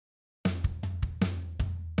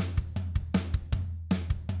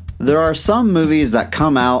There are some movies that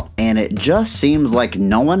come out and it just seems like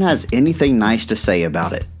no one has anything nice to say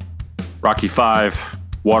about it. Rocky V,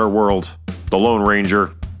 Waterworld, The Lone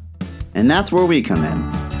Ranger, And that's where we come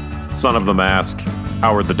in. Son of the Mask,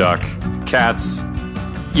 Howard the Duck, Cats.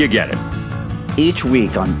 You get it. Each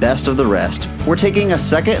week on Best of the Rest, we're taking a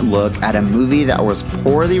second look at a movie that was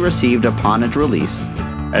poorly received upon its release.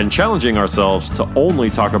 And challenging ourselves to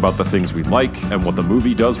only talk about the things we like and what the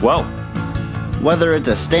movie does well. Whether it's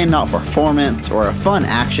a standout performance or a fun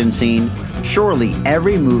action scene, surely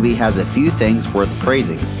every movie has a few things worth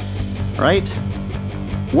praising. Right?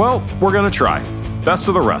 Well, we're going to try. Best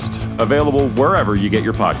of the Rest, available wherever you get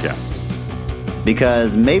your podcasts.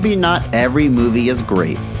 Because maybe not every movie is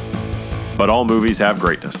great. But all movies have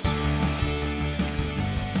greatness.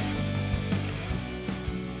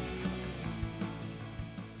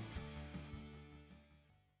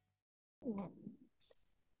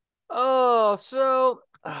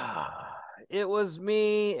 It was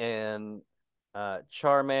me and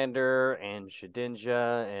Charmander and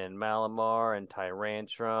Shedinja and Malamar and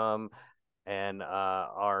Tyrantrum and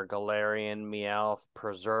our Galarian Meowth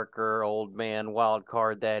Berserker old man wild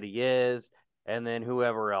card that he is, and then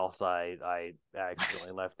whoever else I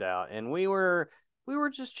accidentally left out, and we were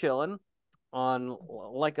just chilling on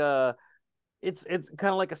like it's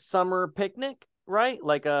kind of like a summer picnic, right?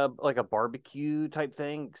 Like a barbecue type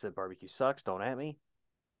thing, except barbecue sucks. Don't at me.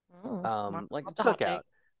 Like a cookout,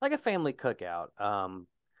 like a family cookout.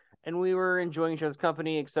 And we were enjoying each other's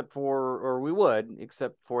company, except for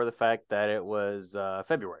the fact that it was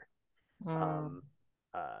February.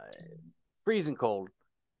 Freezing cold,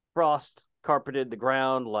 frost carpeted the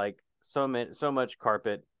ground like so much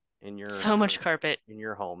carpet in your in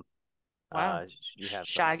your home. Wow, you have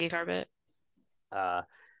shaggy carpet.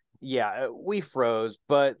 Yeah, we froze,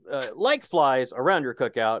 but like flies around your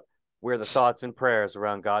cookout, we're the thoughts and prayers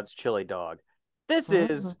around God's chili dog. This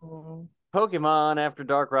is Pokemon After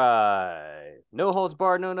Dark Ride. No holds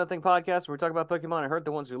barred, no nothing podcast where we talk about Pokemon and hurt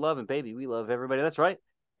the ones we love, and baby, we love everybody. That's right.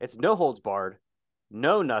 It's no holds barred,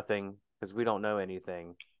 no nothing, because we don't know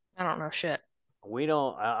anything. I don't know shit.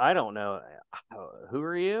 I don't know. Who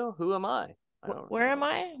are you? Who am I? Where am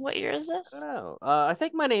I? What year is this? I don't know. I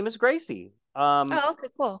think my name is Gracie. Okay,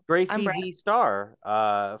 cool. Gracie V Star.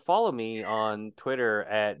 Follow me on Twitter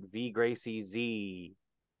at VGracieZ,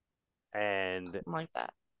 and Something like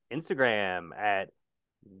that. Instagram at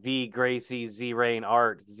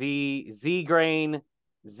VGracieZRainArt. Zgrain.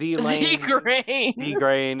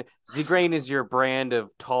 Zgrain is your brand of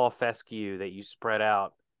tall fescue that you spread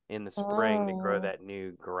out in the spring to grow that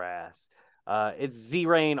new grass. It's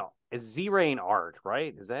Z-Rain Art,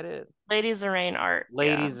 right? Is that it? Ladies are Rain Art.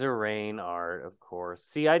 Ladies are Rain Art, of course.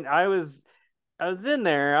 See, I was in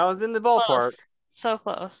there. I was in the ballpark. Close. So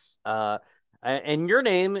close. And your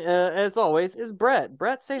name, as always, is Brett.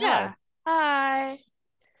 Brett, say hi. Hi.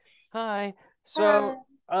 Hi. So,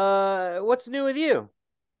 what's new with you?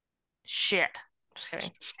 Shit. Just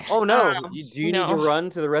kidding. Oh no! Do you need to run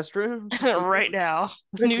to the restroom right now?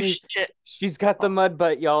 New shit. She's got the mud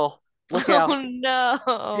butt, y'all. Look out! Oh no!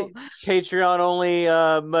 Patreon only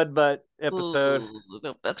mud butt episode. Ooh,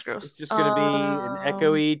 nope, that's gross. It's just gonna be an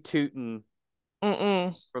echoey tootin'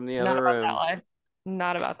 from the other room.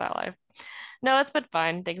 Not about that life. No, it's been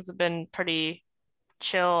fine. Things have been pretty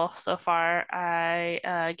chill so far.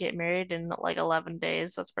 I get married in like 11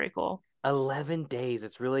 days. That's pretty cool. 11 days.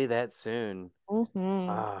 It's really that soon.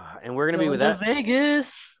 Mm-hmm. And we're gonna be without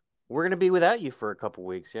Vegas. We're gonna be without you for a couple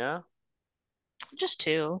weeks, yeah? Just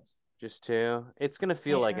two. Just two. It's gonna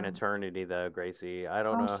feel like an eternity, though, Gracie. I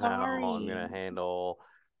don't know how I'm gonna handle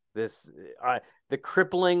this. The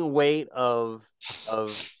crippling weight of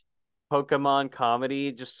Pokemon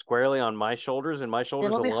comedy just squarely on my shoulders and my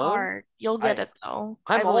shoulders alone. It'll be hard. You'll get it though.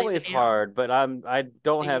 I'm always hard, but I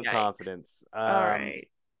don't have confidence. All right.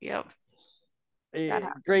 Yep.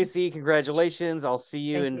 Gracie, congratulations. I'll see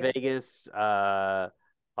you in Vegas. I'll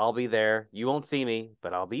be there. You won't see me,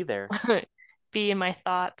 but I'll be there. Be in my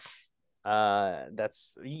thoughts.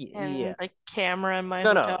 That's the camera in my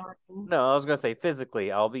hotel room. No, I was gonna say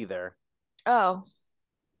physically I'll be there. Oh.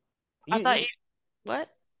 I thought you what?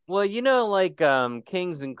 Well, like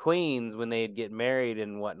kings and queens, when they'd get married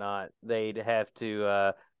and whatnot, they'd have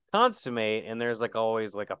to consummate, and there's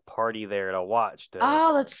always a party there to watch.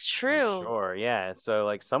 Oh, that's true. Sure, yeah.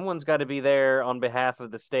 So someone's got to be there on behalf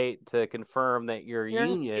of the state to confirm that your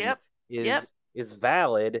union is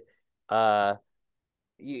valid.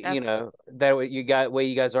 You know that way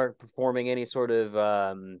you guys aren't performing any sort of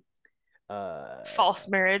false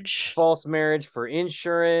marriage for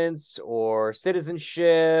insurance or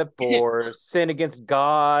citizenship or sin against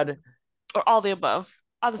God or all the above.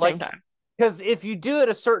 at the same Like, time. because if you do it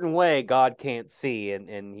a certain way, God can't see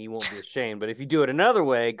and he won't be ashamed. But if you do it another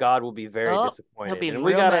way, God will be very Oh, he'll disappointed. be And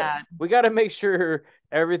real mad. we gotta make sure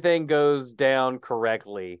everything goes down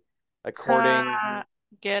correctly according. Ha,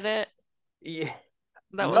 get it? Yeah,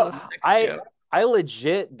 That was a no, sex joke. I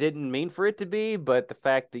legit didn't mean for it to be, but the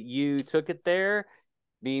fact that you took it there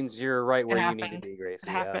means you're right It where you need to happened. be, It Gracie.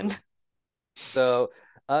 happened. So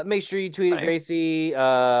make sure you tweeted Funny. Gracie.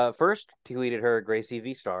 First, tweeted her Gracie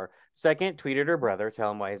V Star. Second, tweeted her brother.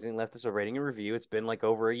 Tell him why he hasn't left us a rating and review. It's been like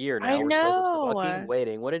over a year I now. We're still fucking know.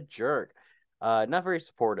 waiting. What a jerk. Not very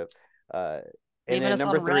supportive. Uh, and Leaving then us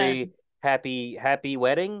number on red. three, happy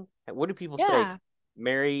wedding. What do people say? Yeah.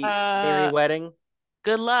 Merry Uh, wedding.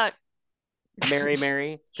 good luck.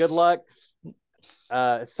 Merry. Good luck.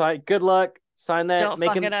 Good luck. Sign that. Don't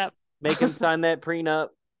fuck it up. Make him sign that prenup.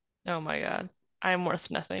 Oh my God. I'm worth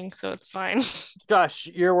nothing, so it's fine. Gosh,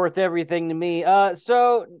 you're worth everything to me.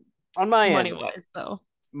 So on my Money end, wise, though.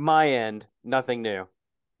 nothing new.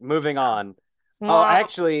 Moving on. Oh, Wow.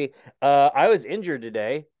 actually, I was injured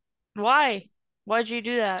today. Why? Why'd you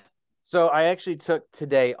do that? So I actually took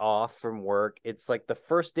today off from work. It's like the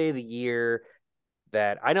first day of the year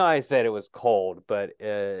that I know I said it was cold, but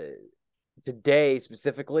today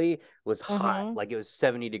specifically was hot. Mm-hmm. Like it was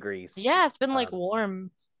 70 degrees. Yeah, it's been like Um,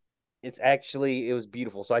 warm. it was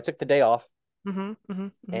beautiful. So I took the day off Mm-hmm. Mm-hmm.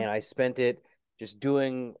 Mm-hmm. and I spent it just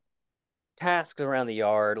doing tasks around the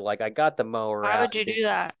yard. Like I got the mower Why out would you do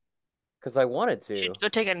that? because I wanted You to. should go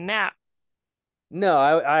take a nap. No,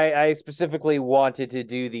 I specifically wanted to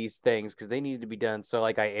do these things because they needed to be done. So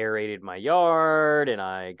like I aerated my yard and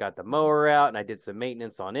I got the mower out and I did some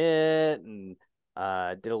maintenance on it and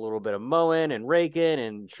did a little bit of mowing and raking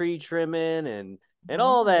and tree trimming and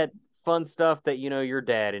all Mm-hmm. that fun stuff that your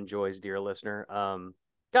dad enjoys, dear listener.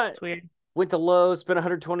 Got It's weird. Went to Lowe's, spent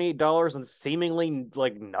 $128 on seemingly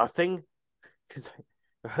like nothing because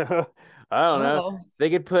I don't know. Oh, They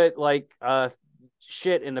could put like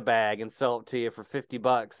shit in a bag and sell it to you for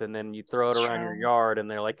 $50 and then you throw it it's around your true. yard and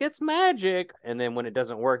they're like it's magic and then when it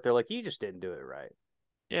doesn't work they're like you just didn't do it right.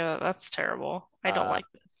 Yeah, that's terrible. I don't Uh like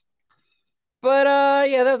this. but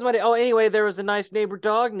yeah, that was my day. Oh, anyway, there was a nice neighbor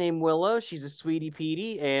dog named Willow. She's a sweetie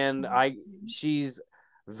Petey and she's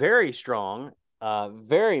very strong,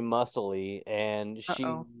 very muscly and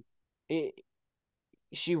Uh-oh. it,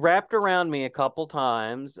 she wrapped around me a couple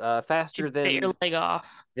times, You faster bit your than leg off.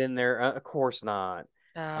 there. Of course not.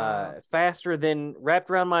 Uh, Faster than wrapped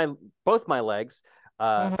around my both my legs.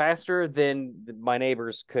 mhm. Faster than my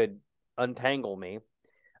neighbors could untangle me.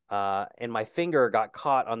 And my finger got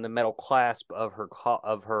caught on the metal clasp of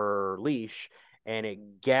her leash, and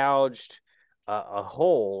it gouged a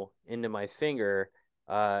hole into my finger.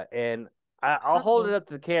 And I'll hold it Uh-oh. up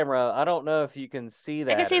to the camera. I don't know if you can see I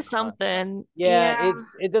can that see or not. something. Yeah, Yeah.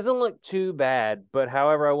 it doesn't look too bad, but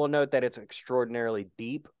however, I will note that it's extraordinarily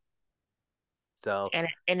deep. So,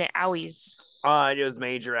 And it owies. it was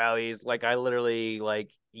major owies. Like I literally like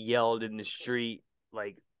yelled in the street,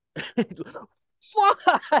 like, "Fuck!"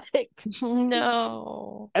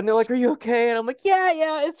 No. And they're like, "Are you okay?" And I'm like, "Yeah,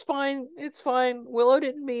 it's fine, it's fine. Willow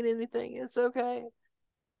didn't mean anything. It's okay."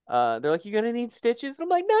 They're like, "You gonna need stitches?" And I'm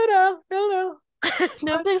like, "No,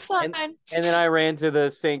 No, everything's And fine. and then I ran to the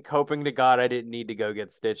sink, hoping to God I didn't need to go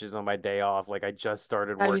get stitches on my day off. Like I just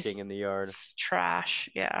started That'd be working in the yard. trash.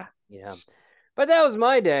 Yeah. Yeah, but that was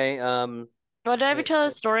my day. Well, did I ever Eh, tell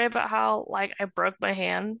a story about how like I broke my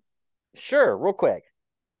hand? sure, real quick,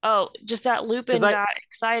 Oh, just that because Lupin got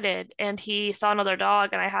excited and he saw another dog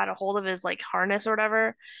and I had a hold of his like harness or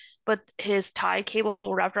whatever, but his tie cable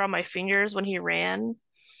wrapped around my fingers when he ran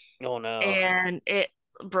oh no, and it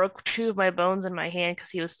broke two of my bones in my hand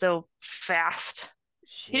because he was so fast.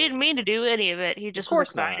 He shit. didn't mean to do any of it. He Of just was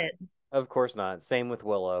course not. excited. Of course not. Same with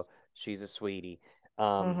Willow. She's a sweetie.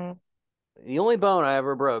 Um, Hmm. the only bone I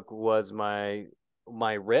ever broke was my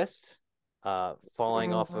wrist,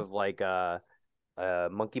 falling off Hmm. of like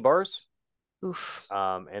monkey bars. Oof.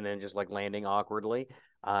 And then just like landing awkwardly.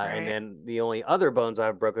 And Right. then the only other bones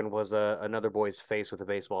I've broken was another boy's face with a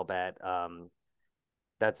baseball bat.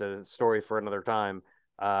 That's a story for another time.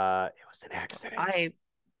 It was an accident. I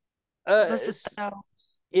Uh, was it though?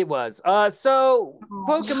 it was. So Oh.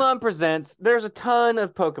 Pokemon Presents. There's a ton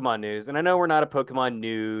of Pokemon news, and I know we're not a Pokemon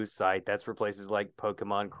news site. That's for places like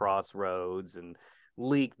Pokemon Crossroads and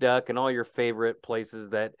Leak Duck and all your favorite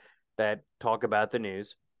places that talk about the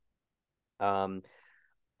news. Um,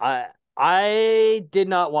 I I did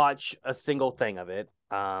not watch a single thing of it.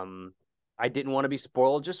 I didn't want to be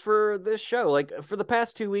spoiled just for this show. Like for the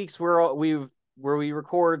past 2 weeks, where we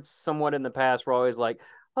record somewhat in the past, we're always like,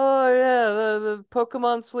 oh yeah, the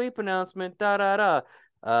Pokemon Sleep announcement, da da da.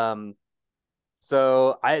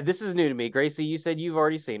 So this is new to me. Gracie, you said you've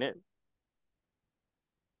already seen it.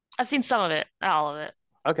 I've seen some of it, not all of it.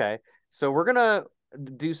 Okay. So we're gonna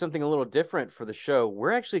do something a little different for the show.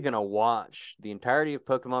 We're actually gonna watch the entirety of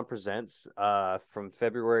Pokemon Presents from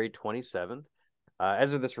February 27th.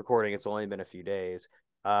 As of this recording, it's only been a few days.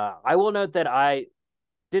 I will note that I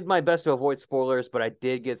did my best to avoid spoilers, but I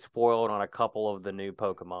did get spoiled on a couple of the new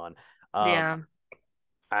Pokemon. Yeah.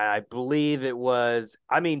 I believe it was,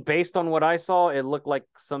 I mean, based on what I saw, it looked like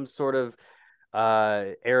some sort of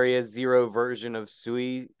Area Zero version of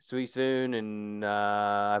Suicune, and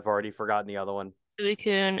I've already forgotten the other one.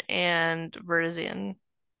 Suicune and Virizion.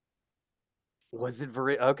 Was it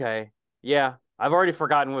Okay. Yeah. I've already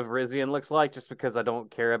forgotten what Virizion looks like just because I don't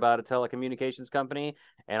care about a telecommunications company,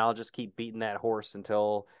 and I'll just keep beating that horse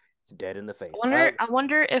until it's dead in the face. I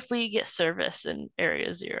wonder if we get service in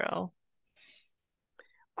Area Zero.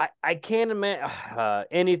 I can't imagine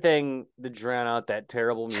anything to drown out that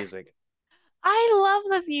terrible music. I love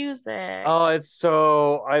the music. Oh,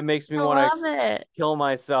 it makes me I want love to it. kill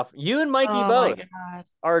myself. You and Mikey Oh my both.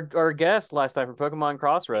 God. Our guest last time for Pokemon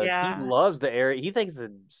Crossroads, he Yeah. loves the area. He thinks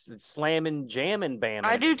it's a slamming, jamming, bam.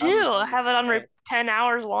 I do too. I have it on 10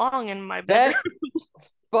 hours long in my That bedroom.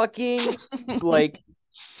 fucking like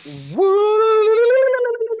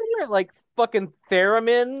like fucking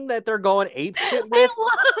theremin that they're going ape shit with.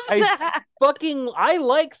 I love that. I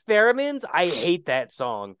like theremins. I hate that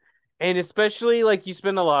song. And especially like you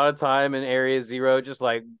spend a lot of time in Area Zero just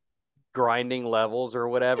like grinding levels or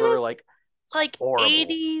whatever. Like horrible.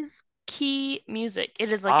 80s key music.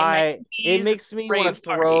 It is like it makes me want to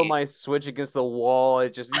throw my Switch against the wall.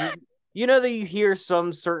 It just you know that you hear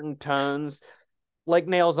some certain tones like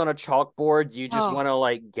nails on a chalkboard, you just want to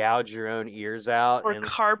like gouge your own ears out. Or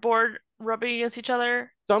cardboard rubbing against each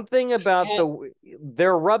other. Something about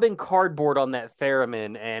they're rubbing cardboard on that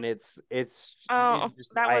theremin, and that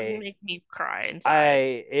would make me cry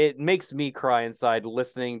inside. It makes me cry inside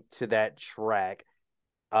listening to that track.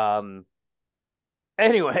 Anyway,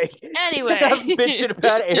 I'm bitching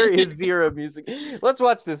about Area Zero music. Let's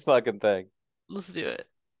watch this fucking thing. Let's do it.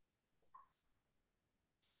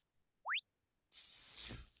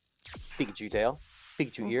 Pikachu tail,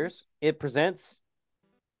 Pikachu ears. It presents.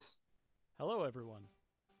 Hello, everyone.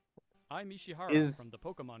 I'm Ishihara from the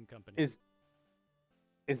Pokemon Company. Is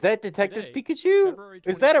that Detective Pikachu?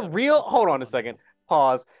 Is that a real? Hold on a second.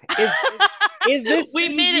 Pause. Is this we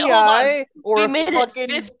CGI made it, hold on. or we made fucking...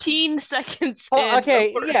 it 15 seconds?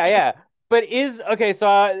 Okay, yeah. But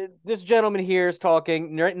so this gentleman here is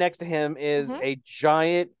talking. Right next to him is a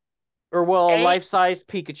giant, a life-size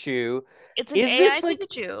Pikachu. It's an AI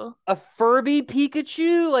Pikachu. A Furby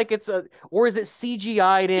Pikachu? Like or is it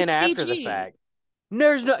CGI'd in after the fact?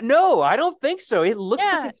 There's no, I don't think so. It looks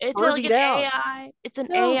like it's Furby down. AI. It's an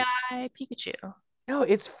AI Pikachu. No,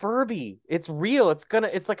 it's Furby. It's real. It's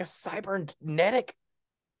like a cybernetic.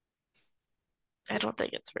 I don't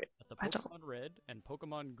think it's real. I don't. Red and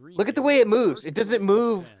Pokemon Green. Look at the way it moves. It doesn't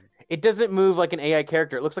move. It doesn't move like an AI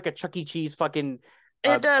character. It looks like a Chuck E. Cheese fucking.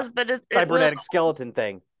 It does, but it's cybernetic skeleton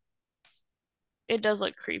thing. It does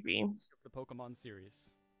look creepy. The Pokemon series.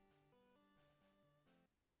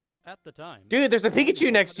 At the time, dude, there's a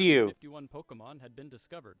Pikachu next to you. 51 Pokemon had been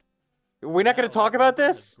discovered. We're not going to talk about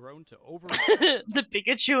this? Grown to over the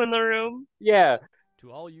Pikachu in the room. Yeah.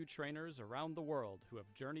 To all you trainers around the world who have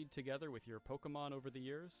journeyed together with your Pokemon over the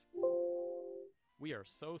years, we are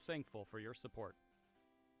so thankful for your support.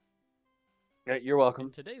 You're welcome.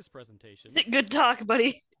 In today's presentation. Good talk,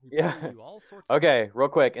 buddy. Yeah. Okay, real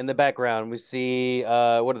quick. In the background, we see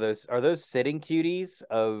what are those? Are those sitting cuties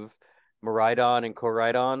of Miraidon and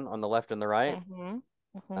Koraidon on the left and the right?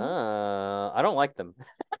 I don't like them.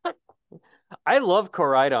 I love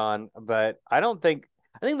Koraidon, but I think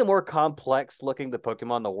the more complex looking the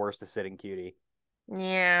Pokemon, the worse the sitting cutie.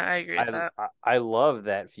 Yeah, I agree with that. I love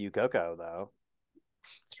that Fuecoco though.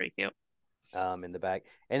 It's pretty cute. In the back.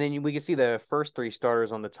 And then we can see the first three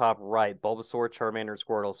starters on the top right, Bulbasaur, Charmander,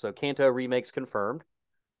 Squirtle. So Kanto remakes confirmed.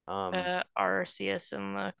 Arceus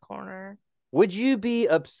in the corner. Would you be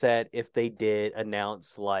upset if they did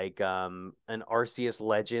announce like an Arceus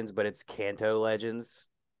Legends, but it's Kanto Legends?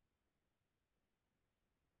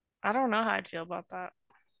 I don't know how I'd feel about that.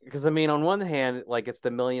 Because I mean, on one hand, like it's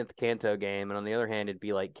the millionth Kanto game, and on the other hand, it'd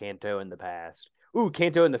be like Kanto in the past. Ooh,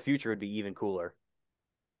 Kanto in the future would be even cooler.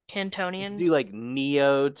 Cantonian. Let's do like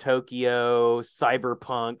Neo, Tokyo,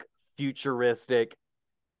 cyberpunk, futuristic.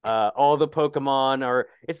 All the Pokemon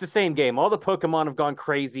it's the same game. All the Pokemon have gone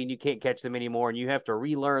crazy and you can't catch them anymore, and you have to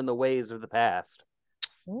relearn the ways of the past.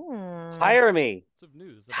 Hire me. Of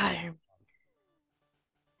news Hire.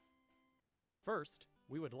 First,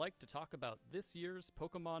 we would like to talk about this year's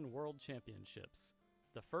Pokemon World Championships,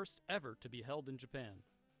 the first ever to be held in Japan.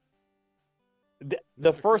 The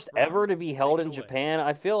Mr. first Chris Brown, ever to be held take it in away. Japan.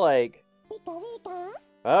 I feel like.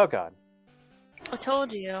 Oh God. I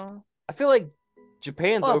told you. I feel like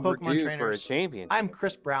Japan's Hello, Pokemon overdue for a trainers. championship. I'm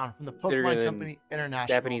Chris Brown from the Considering Pokemon an Company International.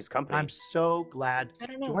 Japanese company. I'm so glad I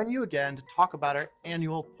don't to know. join you again to talk about our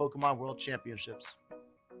annual Pokemon World Championships.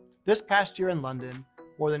 This past year in London,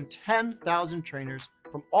 more than 10,000 trainers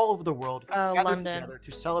from all over the world Oh, gathered London. together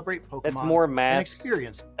to celebrate Pokemon That's more and masks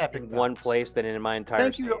experience epic in one battles. place than in my entire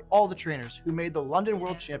Thank you to state. all the trainers who made the London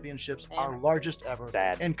World Championships our largest ever.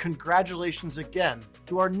 Sad. And congratulations again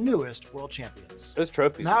to our newest world champions. Those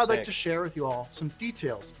trophies. Now are I'd like sick. to share with you all some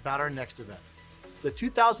details about our next event. The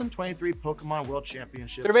 2023 Pokemon World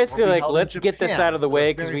Championships. They're basically will be like, held in let's get this Japan out of the for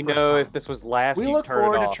way very because we first know time. if this was last, We you look turn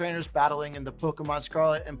forward it to off. trainers battling in the Pokemon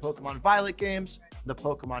Scarlet and Pokemon Violet games, the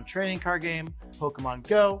Pokemon Trading Card Game, Pokemon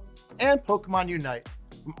Go, and Pokemon Unite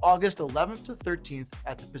from August 11th to 13th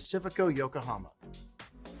at the Pacifico Yokohama.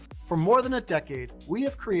 For more than a decade, we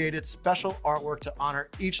have created special artwork to honor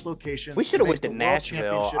each location. We should have that went makes to the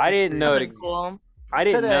World Nashville. Championship I didn't know it. experience. Cool. I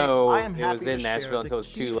didn't Today, know I am it happy was to in share Nashville the until it was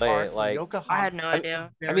key too art late. from Like, Yokohama I had no idea.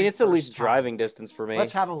 I mean, it's at very least first time. driving distance for me.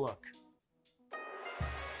 Let's have a look.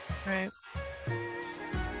 Right.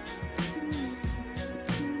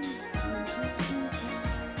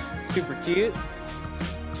 Super cute.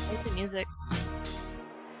 I like the music.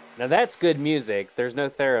 Now that's good music. There's no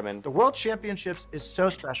theremin. The World Championships is so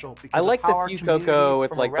special because I like of how our the community Fuecoco with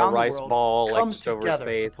from like the around rice world ball like comes just over his together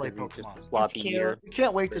face to play because he's just a Pokemon. sloppy cute. eater. We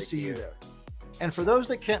can't wait to Very see you cute. there. And for those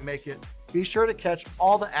that can't make it, be sure to catch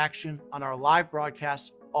all the action on our live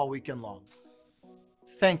broadcasts all weekend long.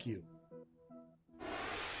 Thank you.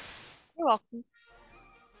 You're welcome.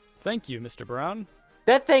 Thank you, Mr. Brown.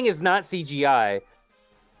 That thing is not CGI.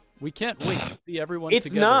 We can't wait to see everyone It's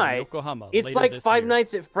together not. in Yokohama It's later like this Five year.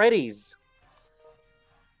 Nights at Freddy's.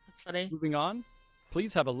 That's funny. Moving on,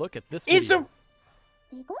 please have a look at this It's video.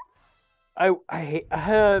 I hate.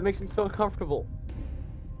 It makes me so uncomfortable.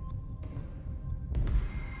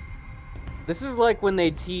 This is like when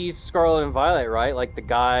they tease Scarlet and Violet, right? Like the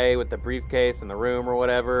guy with the briefcase in the room or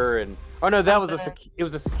whatever. And oh no, that was it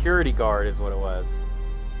was a security guard, is what it was.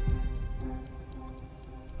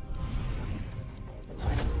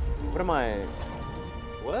 What am I?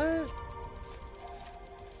 What?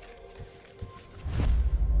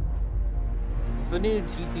 Is this a new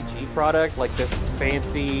TCG product? Like this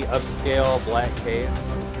fancy upscale black case?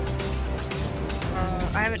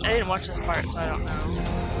 I didn't watch this part, so I don't know.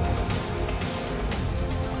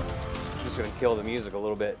 Just gonna kill the music a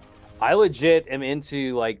little bit. I legit am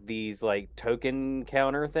into like these like token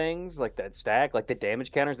counter things, like that stack, like the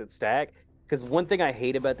damage counters that stack. Because one thing I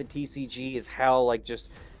hate about the TCG is how like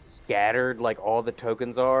just scattered like all the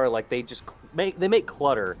tokens are. Like they just make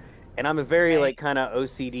clutter, and I'm a very Right. like kind of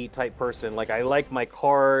OCD type person. Like I like my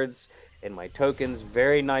cards and my tokens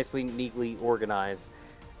very nicely, neatly organized.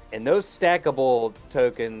 And those stackable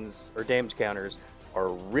tokens or damage counters are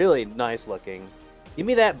really nice looking. Give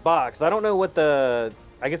me that box. I don't know what the.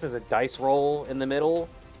 I guess there's a dice roll in the middle.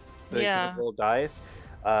 So you can Yeah. roll dice.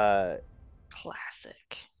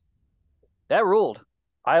 Classic. That ruled.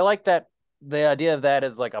 I like that. The idea of that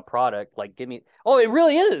as like a product. Like, give me. Oh, it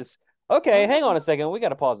really is. Okay, hang on a second. We got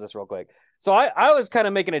to pause this real quick. So I was kind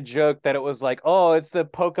of making a joke that it was like, oh, it's the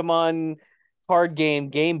Pokemon card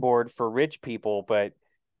game board for rich people, but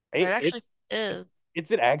It actually it's is.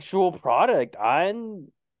 it's an actual product.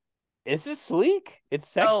 This is sleek.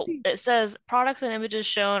 It's Oh, sexy. it says products and images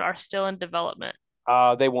shown are still in development.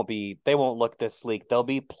 They won't look this sleek. They'll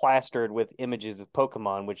be plastered with images of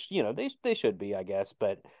Pokemon, which, you know, they should be, I guess,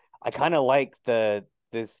 but I kind of like the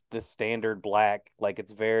standard black. Like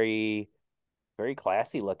it's very very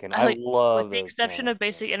classy looking. I Like, love With the those exception things. of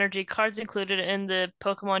basic energy, cards included in the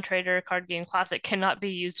Pokemon Trader card game classic cannot be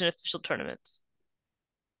used in official tournaments.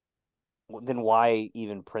 Then why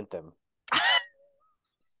even print them?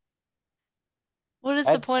 What is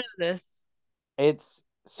the point of this? It's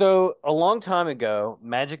so a long time ago,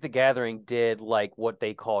 Magic the Gathering did like what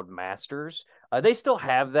they called Masters. They still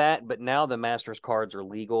have that, but now the Masters cards are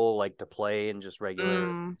legal, like to play in just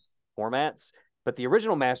regular formats. But the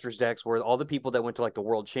original Masters decks were all the people that went to like the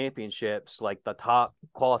World Championships, like the top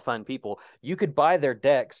qualifying people. You could buy their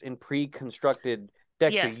decks in pre-constructed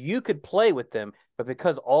decks, Yes. so you could play with them. But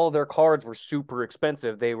because all their cards were super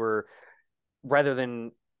expensive, they were, rather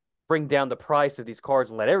than bring down the price of these cards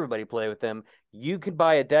and let everybody play with them, you could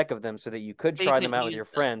buy a deck of them so that you could So you try could them out with use your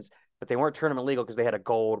them. friends. but they weren't tournament legal because they had a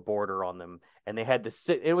gold border on them, and they had to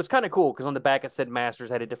sit. It was kind of cool because on the back it said Masters,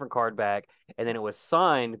 had a different card back, and then it was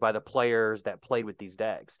signed by the players that played with these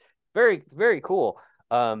decks. Very, very cool.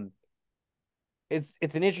 It's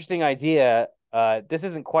an interesting idea. This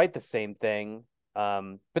isn't quite the same thing.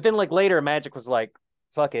 But then like later, Magic was like,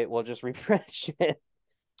 "Fuck it, we'll just refresh it."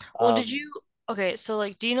 Well, okay, so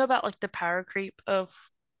like do you know about like the power creep of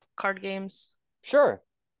card games? Sure.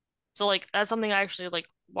 So like that's something I actually like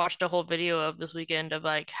watched a whole video of this weekend of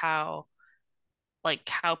like how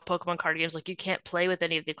Pokemon card games, like you can't play with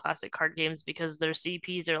any of the classic card games because their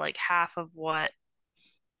CPs are like half of what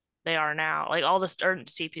they are now. Like all the starting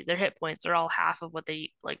CP, their hit points are all half of what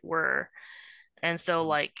they like were. And so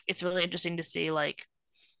like it's really interesting to see like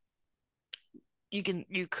you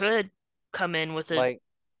could come in with a Like,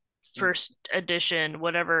 first edition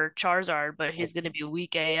whatever Charizard, but he's going to be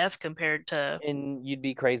weak AF compared to and you'd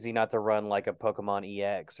be crazy not to run like a Pokemon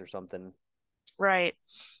EX or something. right.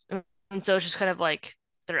 And so it's just kind of like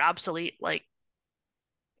they're obsolete. Like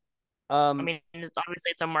I mean, it's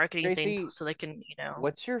obviously it's a marketing Tracy, thing so they can,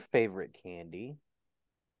 what's your favorite candy?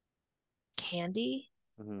 candy.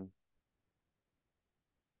 Mm-hmm.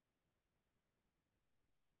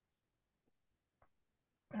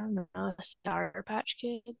 I don't know, Sour Patch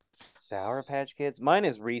Kids. Sour Patch Kids. Mine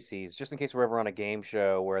is Reese's, just in case we're ever on a game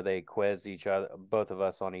show where they quiz each other, both of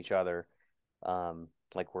us on each other,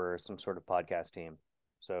 like we're some sort of podcast team.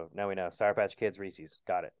 So now we know Sour Patch Kids, Reese's.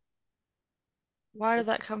 Got it. Why does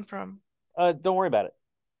that come from? Don't worry about it.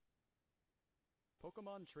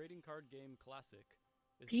 Pokemon Trading Card Game Classic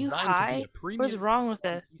is Are you designed to be high? a premium What's wrong with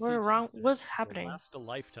this? TCG What wrong? set What's that will happening? last a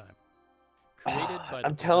lifetime. Created by the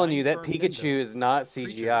I'm telling you, design that firm Pikachu Nendo, is not CGI.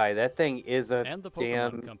 Creatures, That thing is a and the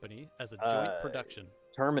Pokemon damn Company as a joint production.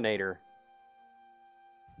 Terminator.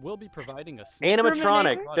 We'll be providing a Animatronic.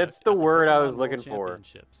 Terminator? That's the at word I Pokemon was looking World for.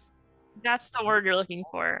 Championships. That's the word you're looking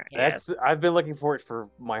for. That's Yes. I've been looking for it for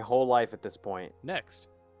my whole life at this point. Next,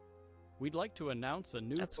 we'd like to announce a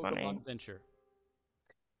new That's Pokemon funny. venture.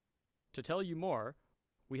 To tell you more,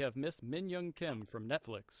 we have Miss Min Young Kim from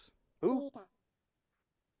Netflix. Ooh.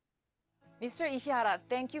 Mr. Ishihara,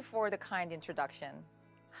 thank you for the kind introduction.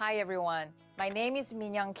 Hi, everyone. My name is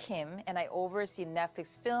Minyoung Kim, and I oversee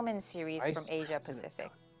Netflix film and series Vice from Asia President.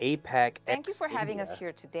 Pacific. APAC. Thank you for having us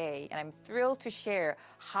here today, and I'm thrilled to share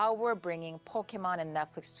how we're bringing Pokemon and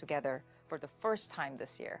Netflix together for the first time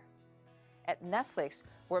this year. At Netflix,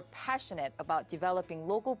 we're passionate about developing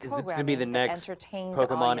local Is this gonna programming be the that next entertains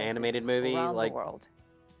Pokemon audiences animated movie, around like- the world.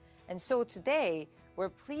 And so today, we're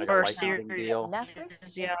pleased Like a to licensing announce deal? that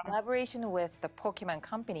Netflix, Yeah. in collaboration with the Pokemon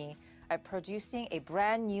Company, are producing a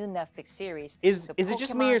brand new Netflix series. Is The it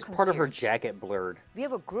just me or is Pokemon part of her Concierge. jacket blurred? We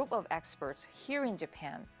have a group of experts here in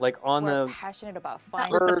Japan Like on who are the passionate about That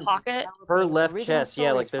finding with the Her- pocket. her left original chest,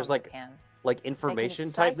 yeah, like stories there's from like Japan. information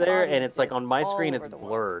excite type there, and it's like audiences on my screen all it's over the world.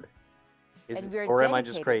 blurred. And we're Or am I dedicated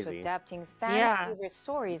just to crazy? adapting fan Yeah. favorite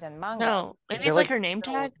stories and manga. No, maybe there it's like like- her name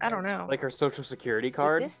tag. I don't know. Like her social security With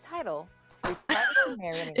card? this title, we plan to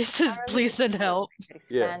marry an It says, entirely "Please send different help." that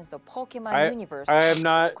expands the Pokemon I- universe. I am with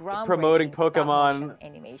not groundbreaking promoting stop-motion Pokemon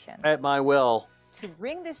animation. At my will. To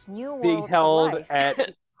bring this new Being world held to life, at we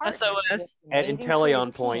partnered SOS. with the At amazing Inteleon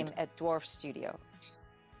creative Point. team at Dwarf Studio.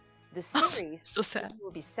 The series So sad.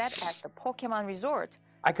 will be set at the Pokemon Resort.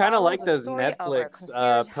 I kind of follows like the those story of our Netflix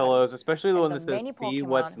concierge hut pillows, especially the and one the that says many "See Pokemon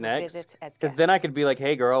what's who next." visit as Because then I guests. could be like,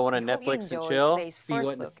 "Hey, girl, want to We hope you Netflix and enjoyed chill? today's See first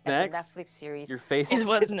what's look next." at the Netflix series, Your face Is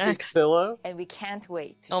what's hits the next. pillow. and we can't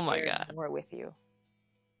wait to Oh my share God. more with you.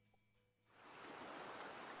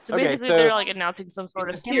 So Okay, basically, so they're like announcing some sort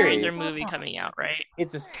of it's a series or series. movie coming out, right?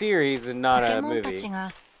 It's a series and not a ポケモンた movie. ち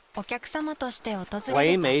がお客様として訪れる場所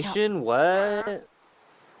Claymation? What?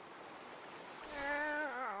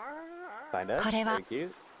 Kinda. これは Very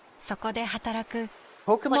cute. そこで働く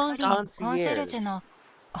Pokemon stop コンシェル Concierge. ジュの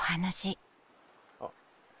お話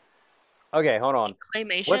Okay, hold on.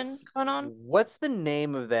 Claymation What's going on. what's the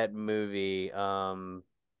name of that movie?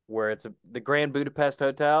 Where it's the Grand Budapest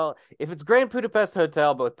Hotel. If it's Grand Budapest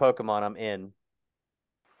Hotel but with Pokemon, I'm in.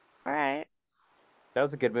 All right. That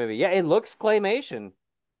was a good movie. Yeah, it looks claymation.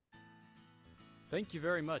 Thank you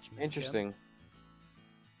very much, Miss Kim. Interesting.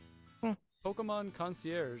 Pokemon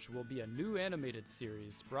Concierge will be a new animated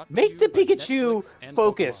series brought to Make you the by Pikachu Netflix and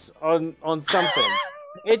focus on something.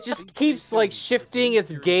 It just keeps like shifting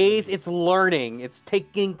its gaze. It's learning. It's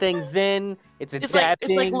taking things in. It's It's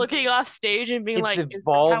adapting. like looking off stage and being It's like,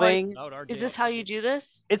 evolving. Pokemon. Is this how you do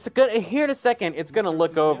this? It's good. Here in a second, it's gonna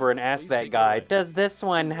look over and ask that guy, "Does this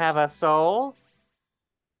one have a soul?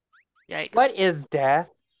 Yikes. What is death?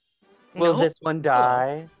 Will Nope. this one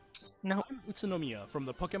die?" No. I'm Utsunomiya from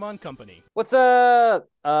the Pokemon Company. What's up?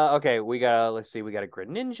 Okay, we got a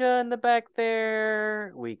Greninja in the back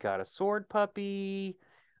there. We got a Sword Puppy.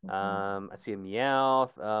 I see a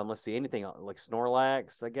Meowth. Let's see, anything like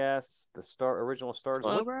Snorlax, I guess. The original stars.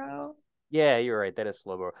 Slowbro? Yeah, you're right. That is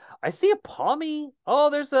Slowbro. I see a Palmy. Oh,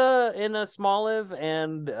 there's a Smoliv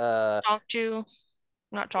and Chonchu.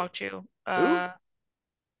 Not Chonchu. Who?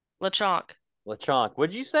 Lechonk. Lechonk.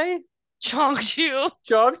 What'd you say? Chonchu.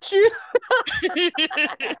 Chongchu.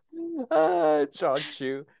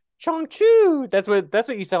 Chongchu. Chongchu. That's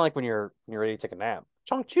what you sound like when you're ready to take a nap.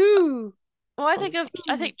 Chongchu. Well, I think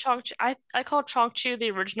Chonchu. I call Chonchu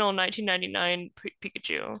the original 1999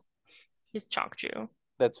 Pikachu. He's Chonchu.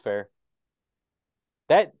 That's fair.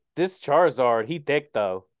 This Charizard, he thick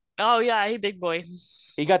though. Oh yeah, he big boy.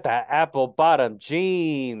 He got the apple bottom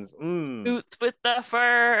jeans. Boots with the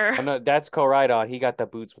fur. Oh, no, that's Koraidon. He got the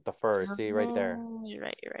boots with the fur. See right there. Oh, you're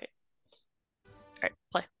right. All right,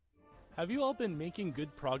 play. Have you all been making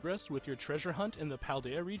good progress with your treasure hunt in the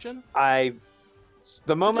Paldea region?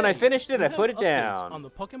 The moment I Today, finished it, we I put have it down. updates on the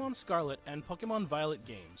Pokemon Scarlet and Pokemon Violet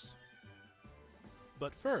games.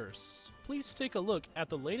 But first, please take a look at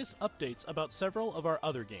the latest updates about several of our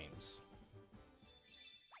other games.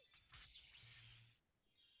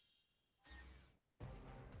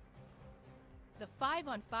 The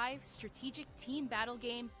 5-on-5 strategic team battle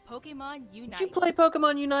game Pokemon Unite. Did you play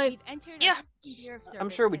Pokemon Unite? We've entered Yeah. our second year of I'm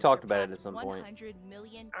service sure we and talked about it at surpassed some point. 100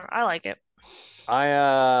 million I like it.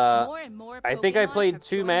 More and more I think I Pokemon played have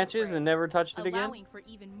 2 joined the matches fray, and never touched it again allowing for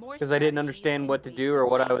even more because I didn't strategies understand and what to ways do or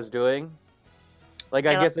what I win. was doing. Like,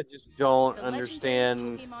 I Yeah. guess I just don't The legendary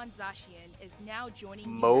understand. Pokemon Zacian is now joining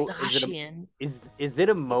Mo- you. is it a- Zacian. Is it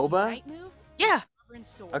a Its MOBA? Unite move, Yeah, Cover and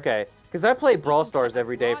Sword. Okay, because I played Brawl You can Stars cut a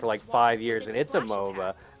every day for broad like swath 5 with years, its and it's a slash MOBA.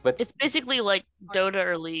 attack. But it's basically like Dota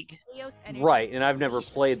or League. Chaos Energy right, to and I've never unleash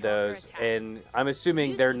a played stronger those, attack. and I'm assuming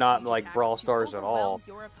Use they're these not siege like attacks Brawl to Stars at all. overwhelm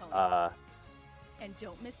your opponents. And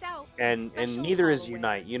don't miss out on And special neither is Halloween.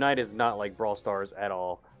 Unite. Unite is not like Brawl Stars at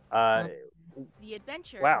all. The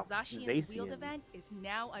adventure Wow, of Zacian's Zacian. Wheeled event is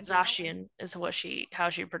now under Zacian is how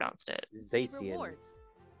she pronounced it. Receive Zacian. rewards.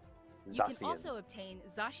 You can Zacian. also obtain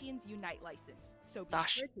Zacian's Unite license, so be Zac-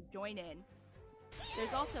 sure to join in.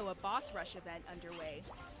 There's also a boss rush event underway.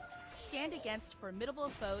 Stand against formidable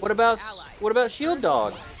foes. What and about allies what about and Shield earn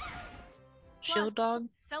Dog? rewards. Shield Dog?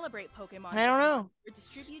 Celebrate Pokemon. I don't know. We're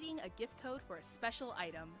distributing a gift code for a special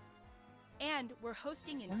item. And we're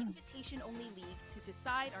hosting an invitation-only league to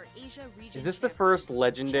decide our Asia region. Is this the champions. first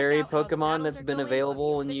legendary Check out how the Pokemon battles that's are been going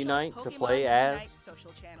available on in the official Unite to Pokemon play Unite as?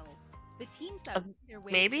 social channels. The teams that make their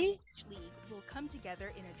way maybe? through each league will come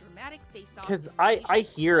together in a dramatic face-off. Because in I Malaysia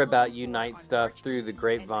hear Kuala about Lumpur Unite on stuff March through the 18th and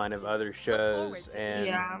grapevine of 19th. other Look shows, forward to and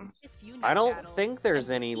Yeah. this Unite I don't battles think there's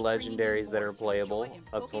and any keep bringing you legendaries that more are to playable enjoy in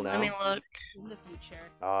up till Pokemon now. Let me look. in the future.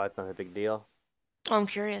 Oh, it's not a big deal. I'm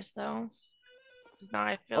curious though. 'Cause now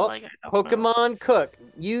I feel Oh, like I don't know. Pokemon Cook.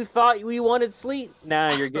 You thought we wanted sleep?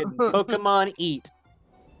 Now you're getting Pokemon Eat.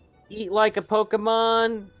 Eat like a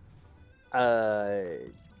Pokemon.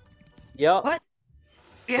 Yep. What?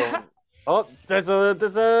 Yeah. Oh, there's a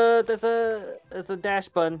dash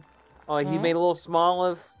button. Oh, he made a little small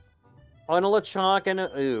of on a Lechonk and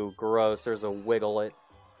a ooh, gross. There's a Wigglet.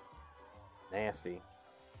 Nasty.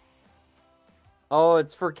 Oh,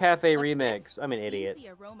 it's for Cafe What's Remix. this? I'm an Seems idiot. the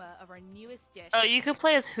aroma of our newest dish. Oh, you can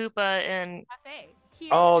play as Hoopa in Cafe. Here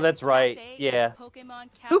Oh, at that's right. Cafe Yeah. Pokemon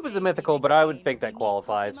Hoop is a Cafe mythical, Remix but I would game, think that we meet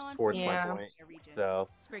qualifies Pokemon towards from my Yeah. the point. Paldea region. So,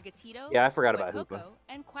 Sprigatito, yeah, I forgot about Hoopa. Fuecoco,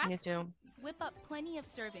 and Quack. me too. Whip up plenty of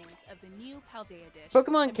servings of the new Paldea dish.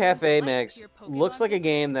 Pokemon and bring Cafe delight Mix to your Pokemon looks like a visitors.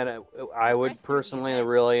 game that I would Progress through the personally event,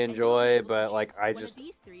 really and you'll be enjoy, able to but like choose I one of just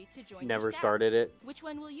these three to join your never staff. started it. Which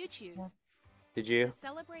one will you choose? Did you? To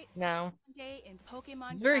celebrate No. Pokemon Day in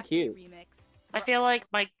Pokemon It's very Cafe cute. Remix, I we're feel like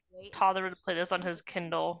my on the way toddler would play this on his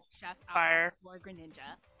Kindle Chef Fire. Or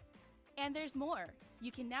Greninja. And there's more.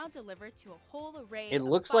 You can now deliver to a whole array It of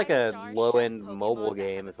looks like a 5-star low-end chef mobile Pokemon that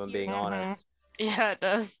game, have if I'm appeared being in honest. Yeah, it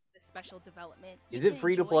does. the special development. Is You it can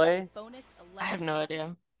free to enjoy play? a bonus I have 11 no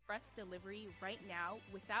idea. express delivery right now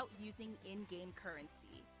without using in-game currency.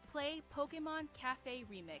 Play Pokemon Cafe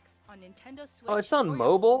Remix on Nintendo Switch. Oh, it's or on your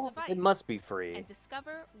mobile? device, It must be free. and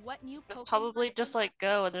discover what new Pokemon It's probably just like items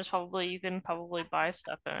Go, and there's probably you can probably buy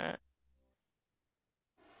stuff in it.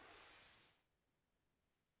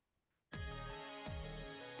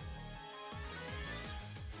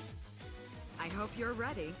 I hope you're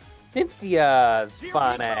ready. Cynthia's Here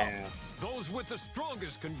fun we come. ass. Those with the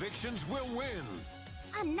strongest convictions will win.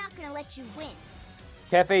 I'm not gonna let you win.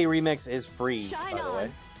 Cafe Remix is free, Shine by the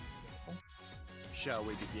way. on. Shall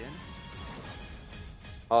we begin?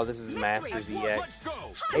 Oh, this is Mystery Masters at work. EX,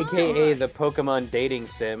 aka the Pokemon dating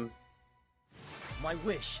sim. My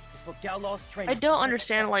wish is for Gallos training. I don't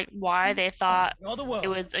understand like why they thought All the world. it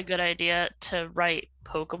was a good idea to write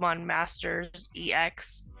Pokemon Masters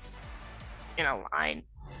EX in a line.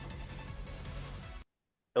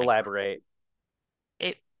 Elaborate.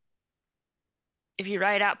 If you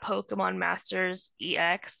write out Pokemon Masters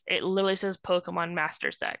EX, it literally says Pokemon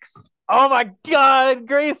Master Sex. Oh my God,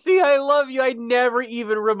 Gracie, I love you. I never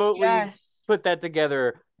even remotely Yes. put that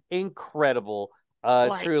together. Incredible.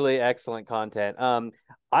 Like- Truly excellent content.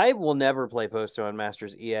 I will never play Pokemon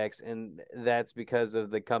Masters EX, and that's because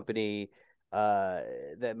of the company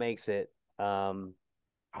that makes it. I'm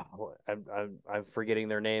forgetting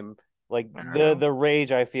their name. Like I don't know. the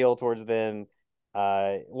rage I feel towards them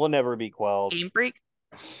will never be quelled. Game Freak?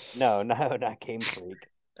 No, not Game Freak.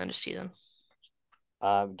 I'm just teasing.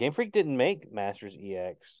 Game Freak didn't make Masters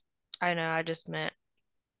EX. I know, I just meant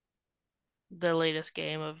the latest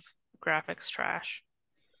game of graphics trash.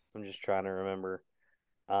 I'm just trying to remember.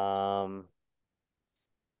 Find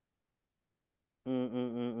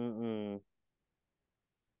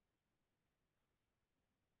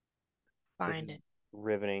This it. is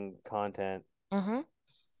riveting content. Mm-hmm.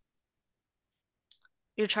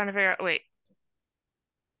 You're trying to figure out. Wait.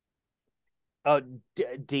 Oh,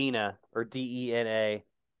 Dena or Dena.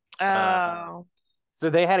 Oh. So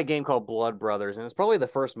they had a game called Blood Brothers, and it's probably the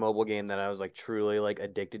first mobile game that I was like truly like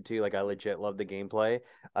addicted to. Like I legit love the gameplay.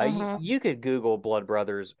 You could Google Blood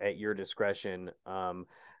Brothers at your discretion.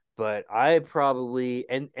 But I probably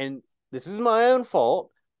and this is my own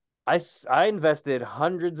fault. I invested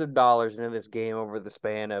hundreds of dollars into this game over the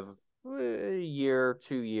span of a year,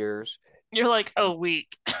 2 years. You're like a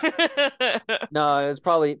week. No, it was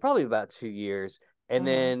probably about 2 years. And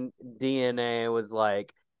then DNA was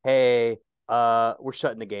like, "Hey, we're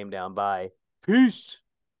shutting the game down. Bye, peace."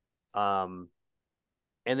 And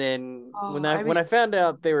then when I found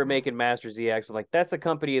out they were making Masters EX, I'm like, that's a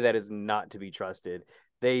company that is not to be trusted.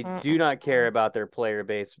 They do not care about their player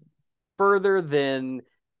base further than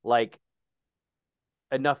like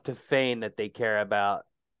enough to feign that they care about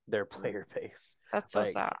their player base. That's so Like,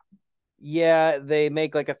 sad. yeah, they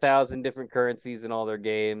make like 1,000 different currencies in all their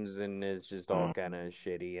games, and it's just all kind of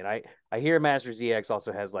shitty. And I hear Masters EX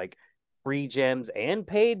also has like free gems and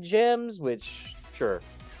paid gems, which sure.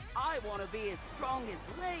 I want to be as strong as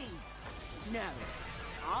Lee. No,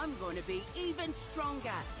 I'm going to be even stronger.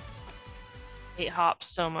 I hate Hop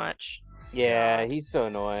so much. Yeah, he's so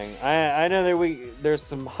annoying. I know there's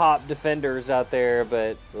some hop defenders out there,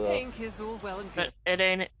 but Pink is all well and good. But it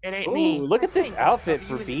ain't ooh, me. look at this Pink outfit will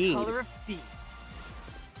for cover you in the Bean. color of Bean.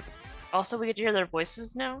 Also, we get to hear their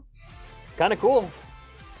voices now. Kind of cool.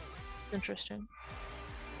 Interesting.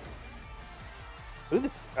 Ooh,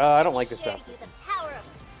 this I don't like this Show stuff. you the power of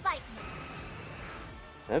Spike Man.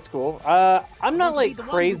 That's cool. I'm not like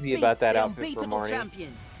crazy about that outfit for Marnie.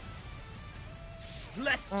 Champion.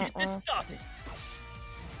 Let's get this started.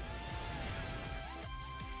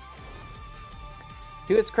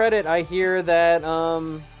 To its credit, I hear that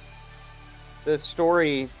the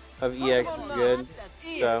story of EX is good,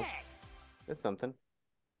 so that's something.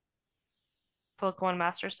 Pokemon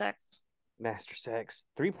Master Sex. Master Sex,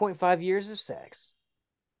 3.5 years of sex.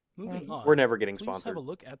 Moving on. We're never getting Please sponsored. have a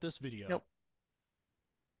look at this video. Nope.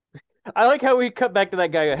 I like how we cut back to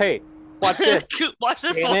that guy. Hey, watch this. Watch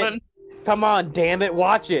this Damn it. one. Come on, damn it,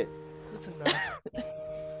 watch it.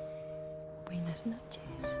 Buenas noches.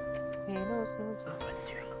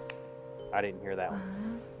 I didn't hear that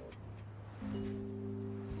one.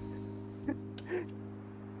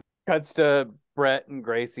 Cuts to Brett and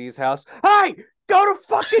Gracie's house. Hey, go to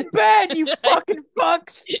fucking bed, you fucking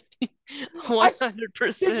fucks!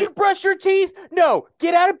 100%. Did you brush your teeth? No,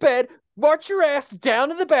 get out of bed, march your ass down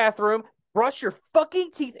to the bathroom, brush your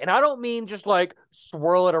fucking teeth, and I don't mean just like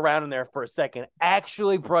swirl it around in there for a second.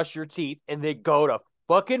 Actually brush your teeth and then go to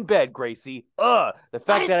fucking bed, Gracie. The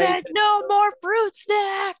fact I that said no more fruit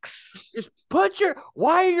snacks. just put your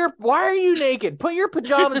why are you naked? Put your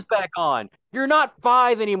pajamas back on. You're not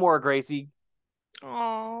 5 anymore, Gracie.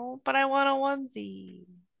 Oh, but I want a onesie.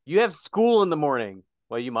 You have school in the morning.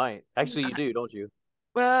 Well, you might. Actually, you do, don't you?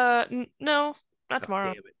 No, not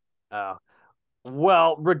tomorrow. Damn it. Oh.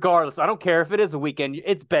 Well, regardless, I don't care if it is a weekend.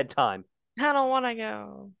 It's bedtime. I don't want to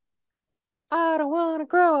go. I don't want to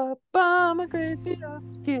grow up. I'm a crazy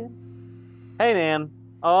kid. Hey, man.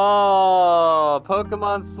 Oh,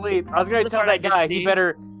 Pokemon sleep. I was going to tell that guy he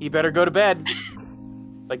better go to bed.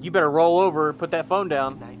 Like, you better roll over, put that phone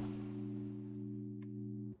down.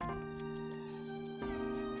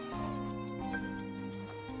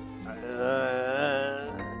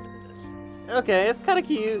 Okay, it's kind of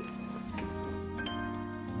cute.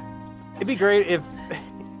 It'd be great if...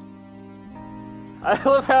 I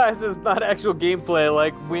love how this is not actual gameplay,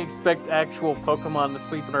 like, we expect actual Pokemon to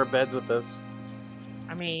sleep in our beds with us.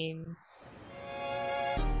 I mean...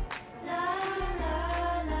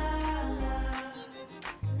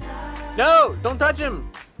 No! Don't touch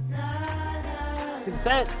him!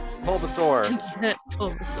 Consent, Bulbasaur. Consent,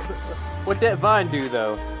 Bulbasaur. What'd that vine do,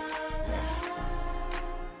 though?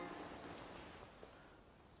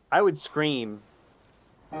 I would scream.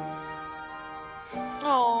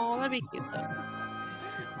 Oh, that'd be cute, though.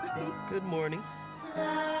 Good morning.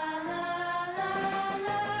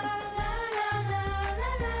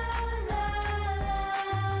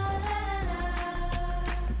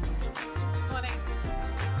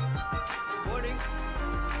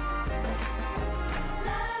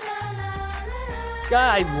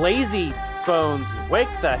 God, lazy bones, wake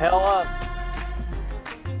the hell up.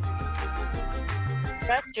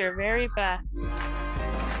 Best, your very best.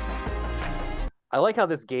 I like how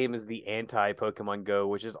this game is the anti-Pokemon Go,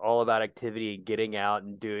 which is all about activity and getting out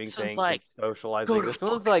and doing things like, and socializing. This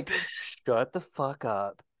one's like, shut the fuck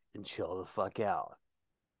up and chill the fuck out.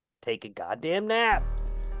 Take a goddamn nap.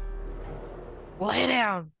 Lay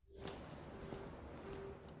down.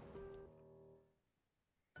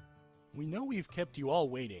 We know we've kept you all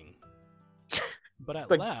waiting. But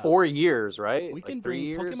at Like last, 4 years, right? we Like can 3 bring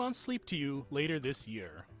years? Pokemon Sleep to you later this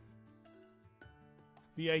year.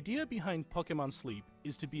 The idea behind Pokemon Sleep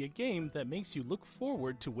is to be a game that makes you look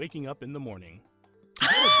forward to waking up in the morning. To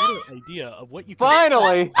get a better idea of what you can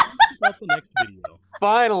Finally! expect, check out the next video.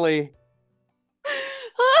 Finally!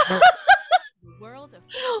 World of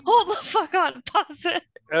Hold the fuck on, pause it.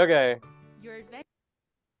 Okay. your adventure.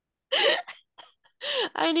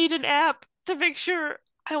 I need an app to make sure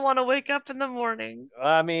I want to wake up in the morning.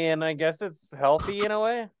 I mean, I guess it's healthy in a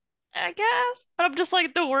way. I guess. But I'm just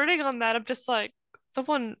like, the wording on that, I'm just like,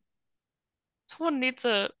 someone needs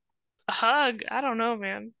a hug. I don't know,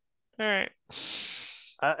 man. All right.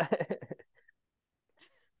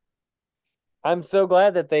 I'm so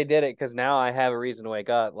glad that they did it because now I have a reason to wake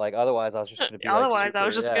up. Like, otherwise, I was just going to be Otherwise, I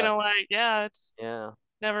was super- just yeah. gonna like, yeah, just Yeah.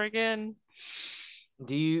 never again.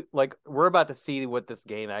 Do you like? We're about to see what this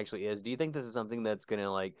game actually is. Do you think this is something that's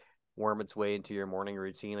gonna like worm its way into your morning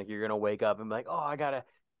routine? Like, you're gonna wake up and be like, oh, I gotta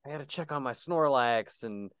check on my Snorlax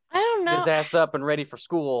and I don't get his know. ass up and ready for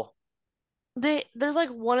school. There's like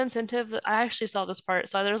one incentive that I actually saw this part.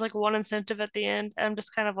 So there's like one incentive at the end. And I'm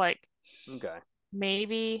just kind of like, Okay.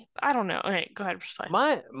 maybe. I don't know. Okay, go ahead. It's fine.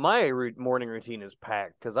 My morning routine is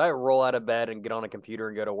packed because I roll out of bed and get on a computer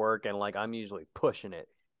and go to work, and like I'm usually pushing it.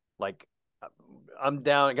 Like I'm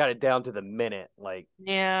down, got it down to the minute. Like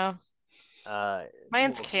Yeah.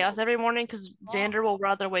 Mine's chaos every morning because Xander will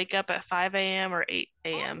rather wake up at 5 a.m. or 8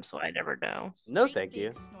 a.m. So I never know. no, thank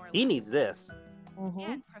you. He needs this.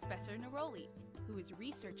 And Professor Neroli, who is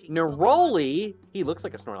researching Neroli, he looks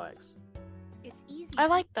like a Snorlax. It's easy. I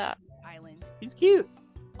like that. on this island. He's cute.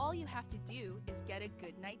 All you have to do is get a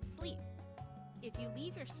good night's sleep. If you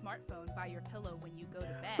leave your smartphone by your pillow when you go to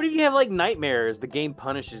bed, What if you have like nightmares? The game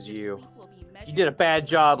punishes you. sleep will be You measured did a bad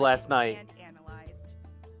job last night. and analyzed.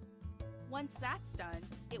 Once that's done,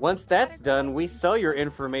 it will Once that's categorize done, we into sell your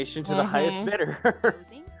information to the highest bidder.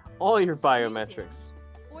 dozing, All your snoozing, biometrics.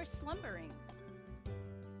 or slumbering.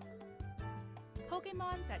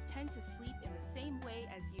 Pokemon that tend to sleep in the same way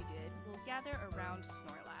as you did will gather around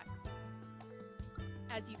Snorlax.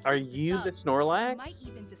 As you Are keep this you up, the Snorlax? You might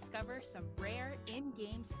even discover some rare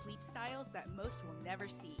in-game sleep styles that most will never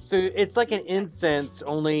see. So it's like an incense,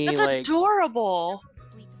 only That's like adorable.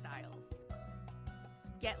 Sleep styles.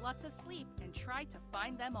 Get lots of sleep and try to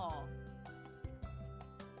find them all.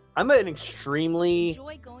 I'm an extremely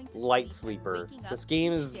Enjoy going to light sleep and sleeper. waking up This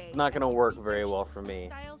game each is day not going to as you work very research well the for sleep me.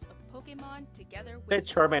 styles of Pokemon together with That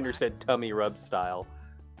Charmander Snorlax. said tummy rub style.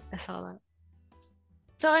 I saw that.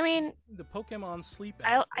 So I mean, The Pokemon Sleep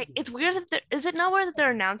it's weird that is it not weird that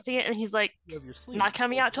they're announcing it and he's like of your sleep. not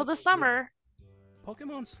coming out till the summer?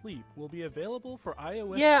 Pokemon Sleep will be available for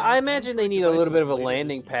iOS. Yeah, and I imagine they Android need a little bit of a devices later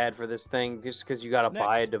landing this year. pad for this thing, just because you got to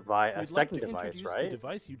buy a Next, device, a We'd like second to device, introduce right? The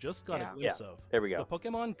device you just got Yeah. a glimpse of. There we go. The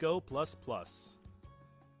Pokemon Go Plus Plus.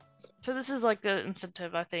 So this is like the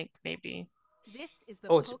incentive, I think, maybe. This is the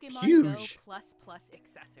Oh, it's Pokemon huge. Go Plus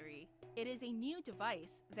accessory. It is a new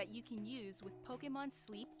device that you can use with Pokemon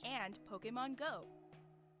Sleep and Pokemon Go.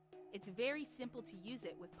 It's very simple to use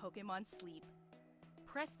it with Pokemon Sleep.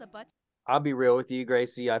 Press the button. I'll be real with you,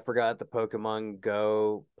 Gracie. I forgot the Pokemon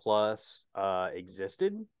Go Plus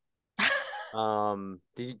existed.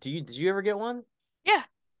 Did you ever get one? Yeah.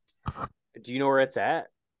 Do you know where it's at?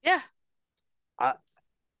 Yeah.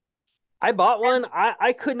 I bought one.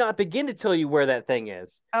 I could not begin to tell you where that thing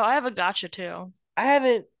is. Oh, I have a gotcha too.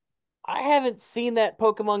 I haven't seen that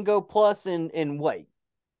Pokemon Go Plus in what,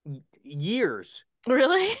 years.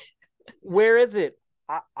 Really? Where is it?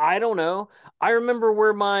 I don't know. I remember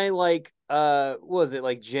where my what was it,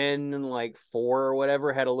 like Gen 4 or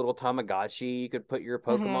whatever, had a little Tamagotchi you could put your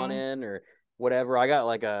Pokemon in or whatever. I got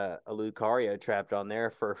like a Lucario trapped on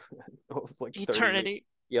there for like 30 eternity.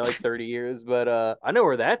 Yeah, like 30 years. But I know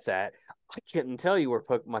where that's at. I couldn't tell you where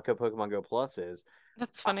my Pokemon Go Plus is.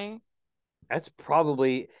 That's funny. That's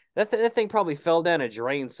probably that thing probably fell down a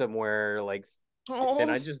drain somewhere,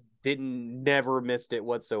 and I just never missed it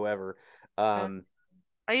whatsoever. I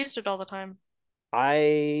used it all the time.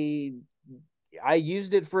 I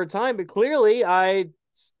used it for a time, but clearly I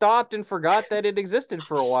stopped and forgot that it existed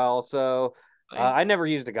for a while. So I never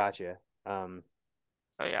used a gotcha. Oh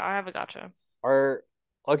yeah, I have a gotcha.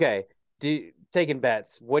 Okay. Taking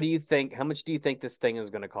bets. What do you think? How much do you think this thing is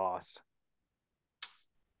going to cost?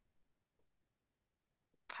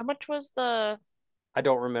 How much was the? I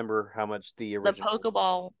don't remember how much the original. The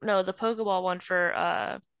Pokeball one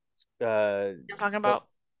for you're talking about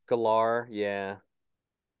Galar, yeah.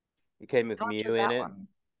 It came with Mew in it.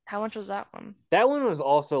 How much was that one? That one was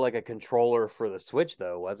also like a controller for the Switch,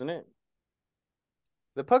 though, wasn't it?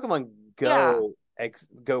 The Pokemon Go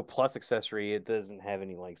Go Plus accessory, it doesn't have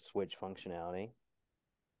any like Switch functionality.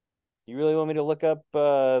 You really want me to look up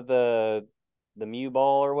the Mew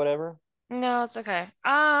ball or whatever? No, it's okay.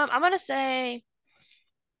 I'm gonna say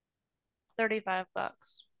 $35.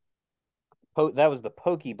 That was the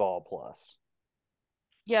Pokeball Plus.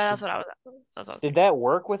 Yeah, that's what I was. Did that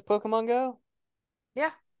work with Pokemon Go?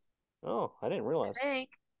 Yeah. Oh, I didn't realize. I think.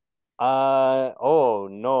 Oh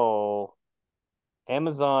no.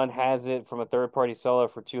 Amazon has it from a third-party seller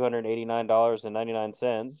for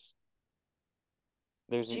 $289.99.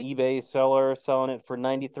 There's an eBay seller selling it for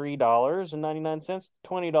 $93.99,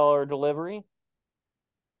 $20 delivery.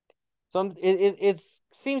 So it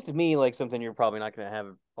seems to me like something you're probably not going to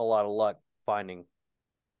have a lot of luck finding.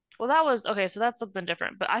 Well, that was okay, so that's something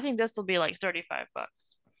different, but I think this will be like $35.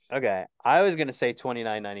 Okay, I was gonna say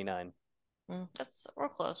 $29.99. We're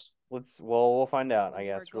close. We'll find out, I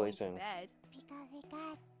guess, really soon.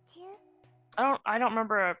 I don't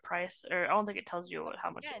remember a price, or I don't think it tells you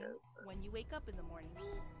how much it is. When you wake up in the morning.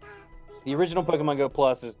 The original Pokemon Go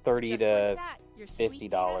Plus is $30 to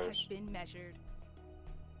 $50.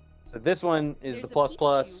 So this one is the Plus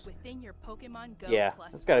Plus. Yeah,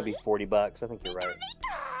 it's got to be $40. I think you're right.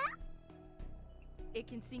 It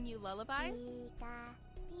can sing you lullabies.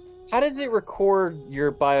 How does it record your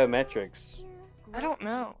biometrics? I don't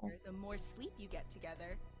know. The more sleep you get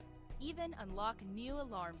together, even unlock new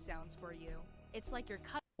alarm sounds for you. It's like your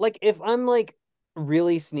like if I'm like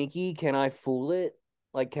really sneaky, can I fool it?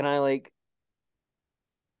 Like, can I like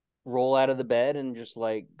roll out of the bed and just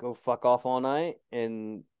like go fuck off all night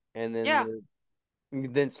and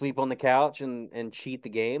then sleep on the couch and cheat the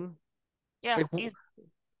game? Yeah. Like,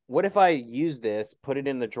 what if I use this, put it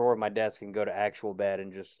in the drawer of my desk, and go to actual bed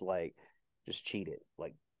and just cheat it?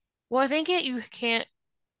 Like, well, I think you can't,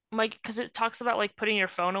 like, because it talks about like putting your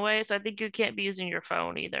phone away, so I think you can't be using your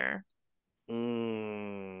phone either. I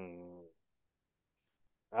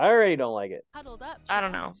already don't like it. Huddled up. I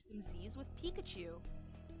don't know. With Pikachu.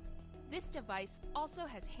 This device also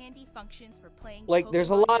has handy functions for playing. Like, there's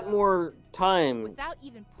a lot more time without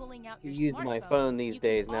even pulling out your to use my phone these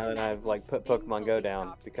days now that I've like put Pokemon Go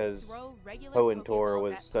down because Hoenn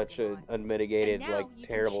was such an unmitigated like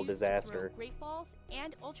terrible disaster. Great balls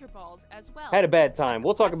and Ultra Balls as well. Had a bad time.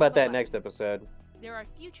 We'll talk about that next episode. There are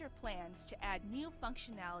future plans to add new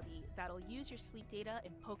functionality that'll use your sleep data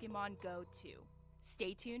in Pokemon Go 2.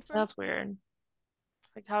 Stay tuned for. That's weird.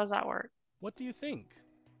 Like, how does that work? What do you think?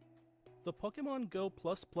 The Pokemon Go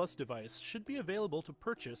Plus device should be available to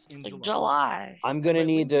purchase in July. I'm going to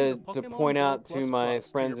need to point out to my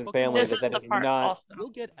friends and family that is not... You'll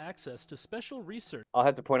get access to special research. I'll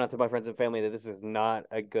have to point out to my friends and family that this is not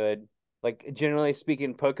a good... Like, generally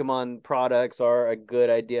speaking, Pokemon products are a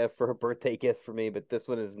good idea for a birthday gift for me, but this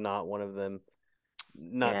one is not one of them.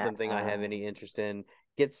 Not something I have any interest in.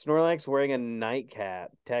 Get Snorlax wearing a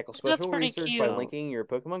nightcap. Tackle special research by linking your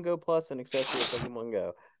Pokemon Go Plus and accessory to Pokemon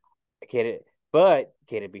Go.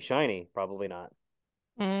 Can it be shiny? Probably not.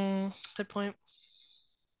 Good point.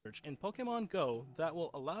 In Pokemon Go that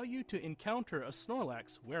will allow you to encounter a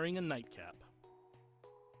Snorlax wearing a nightcap.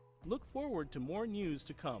 Look forward to more news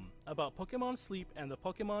to come about Pokemon Sleep and the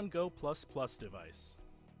Pokemon Go Plus device.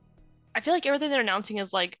 I feel like everything they're announcing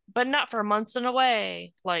is like, but not for months and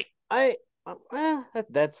away. Like,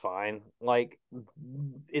 That's fine. Like,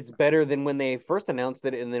 it's better than when they first announced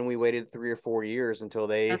it, and then we waited 3 or 4 years until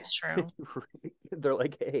That's true. they're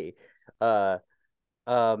like, hey, uh,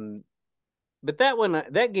 um, but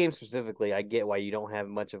that game specifically, I get why you don't have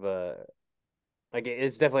much of a like.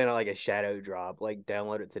 It's definitely not like a shadow drop, like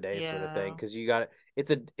download it today sort of thing, Yeah. because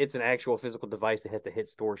it's an actual physical device that has to hit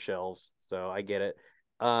store shelves. So I get it.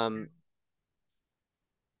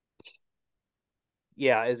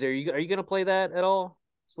 Yeah, are you gonna play that at all?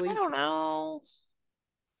 I Sleep? don't know.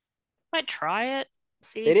 Might try it.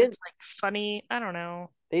 See They if didn't it's like funny. I don't know.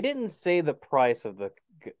 they didn't say the price of the.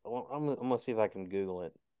 Well, I'm gonna see if I can Google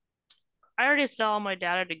it. I already saw my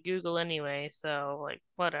data to Google anyway, so like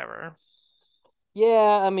whatever. Yeah,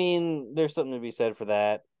 I mean, there's something to be said for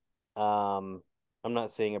that. Um, I'm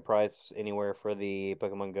not seeing a price anywhere for the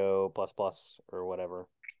Pokemon Go plus plus or whatever.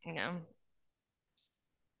 Yeah.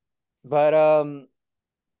 But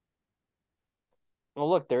well,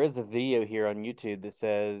 look, there is a video here on YouTube that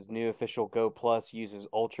says new official Go Plus uses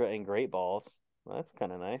Ultra and Great Balls. Well, that's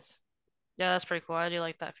kind of nice. Yeah, that's pretty cool. I do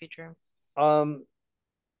like that feature. Um,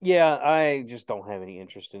 yeah, I just don't have any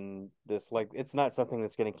interest in this. Like, it's not something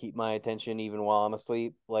that's going to keep my attention even while I'm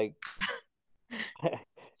asleep. Like,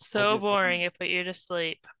 So boring, it put you to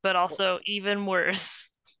sleep, but also even worse.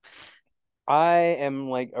 I am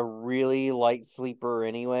like a really light sleeper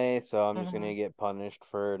anyway, so I'm just Mhm. gonna get punished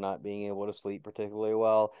for not being able to sleep particularly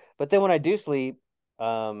well. But then when I do sleep,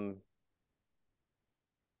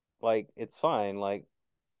 like it's fine. Like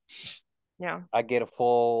Yeah. I get a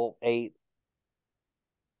full 8,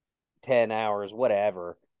 10 hours,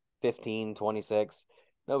 whatever, 15, 26.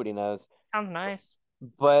 Nobody knows. Sounds nice.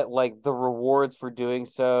 But like the rewards for doing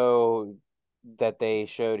so that they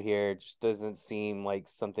showed here just doesn't seem like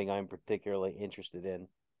something I'm particularly interested in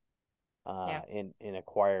Yeah. in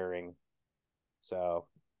acquiring. So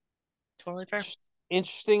Totally fair.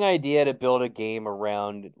 interesting idea to build a game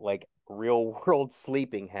around like real world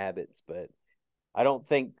sleeping habits, but I don't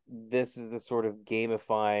think this is the sort of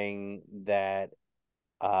gamifying that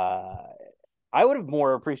uh I would have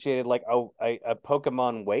more appreciated like a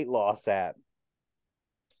Pokemon weight loss app.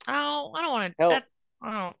 Oh, I don't want to. Hell,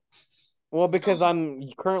 I don't. well, because I'm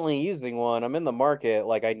currently using one. I'm in the market.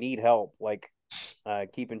 Like I need help, like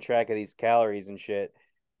keeping track of these calories and shit.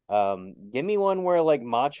 Give me one where like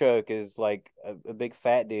Machoke is like a big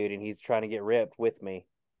fat dude and he's trying to get ripped with me.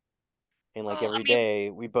 And like Well, I every mean, day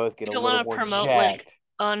we both get you a don't little want to more promote like jacked.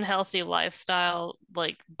 unhealthy lifestyle,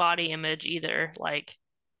 like body image either. Like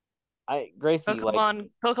Gracie, like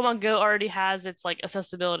Pokemon Go already has its like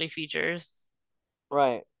accessibility features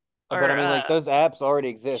right. But I or mean like those apps already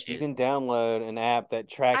exist. You can issues. download an app that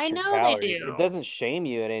I tracks your know they calories. It do. doesn't shame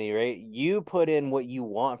you at any rate. You put in what you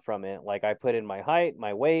want from it. Like I put in my height,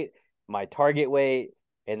 my weight, my target weight,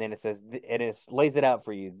 and then it says and it lays it out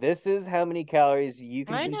for you. This is how many calories you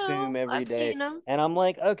can I consume know. every I've day. seen them. And I'm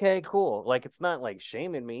like, okay, cool. Like it's not like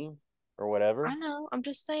shaming me or whatever. I know. I'm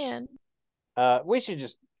just saying. We should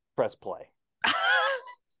just press play.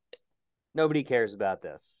 Nobody cares about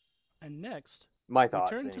this. And next, My we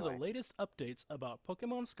thoughts, turn to the anyway. latest updates about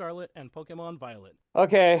Pokemon Scarlet and Pokemon Violet.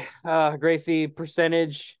 Okay, Gracie,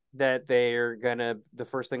 percentage that the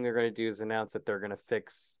first thing they're gonna do is announce that they're gonna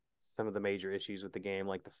fix some of the major issues with the game,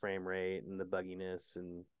 like the frame rate and the bugginess.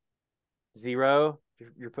 And 0,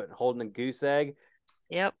 you're holding a goose egg.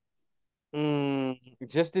 Yep.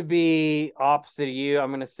 Just to be opposite of you,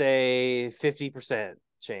 I'm gonna say 50%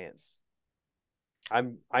 chance.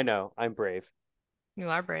 I know, I'm brave. You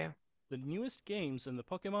are brave. The newest games in the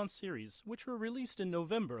Pokemon series, which were released in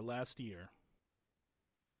November last year.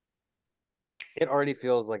 It already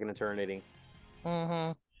feels like an eternity.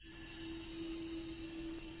 Mm-hmm.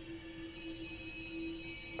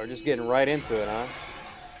 We're just getting right into it, huh?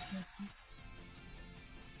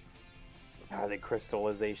 God, the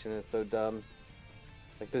crystallization is so dumb.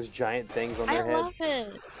 Like those giant things on their heads. I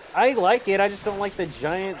love it. I like it. I just don't like the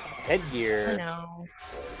giant headgear. I know.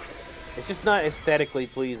 It's just not aesthetically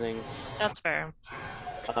pleasing. That's fair.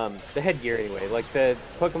 The headgear anyway. Like the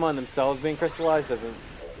Pokemon themselves being crystallized doesn't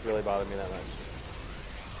really bother me that much.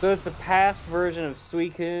 So it's a past version of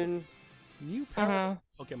Suicune. New power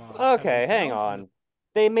Pokemon. Okay, hang on.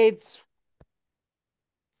 They made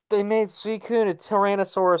Suicune a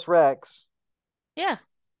Tyrannosaurus Rex. Yeah.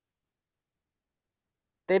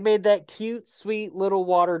 They made that cute, sweet little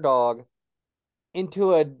water dog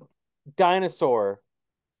into a dinosaur.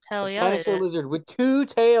 Hell yeah, Dinosaur lizard with 2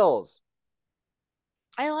 tails.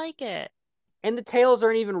 I like it. And the tails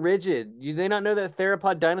aren't even rigid. Do they not know that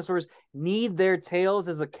theropod dinosaurs need their tails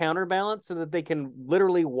as a counterbalance so that they can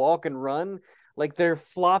literally walk and run? Like they're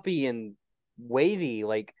floppy and wavy.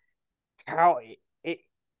 Like how it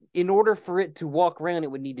in order for it to walk around,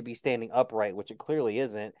 it would need to be standing upright, which it clearly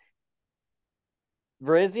isn't.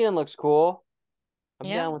 Virizion looks cool. I'm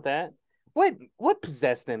down with that. What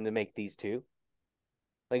possessed them to make these two?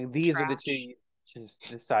 Like these are the two you just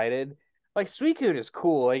decided. Like Suicune is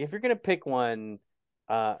cool. Like if you're gonna pick one,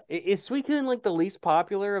 is Suicune like the least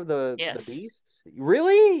popular of the beasts?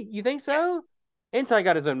 Really? You think so? Entei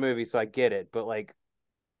got his own movie, so I get it. But like,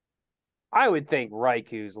 I would think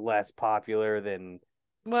Raiku's less popular than.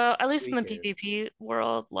 Well, at least in the Suicune. PvP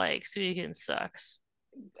world, like Suicune sucks.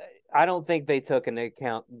 I don't think they took into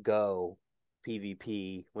account Go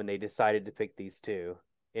PvP when they decided to pick these two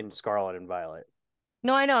in Scarlet and Violet.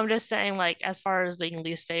 No, I know. I'm just saying, like, as far as being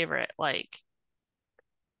least favorite, like,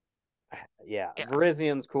 Yeah.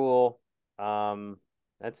 Verizion's cool.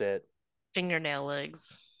 That's it. fingernail legs.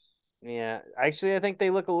 Yeah, actually, I think they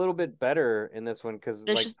look a little bit better in this one because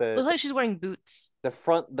like Looks like she's wearing boots. the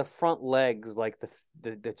front legs, like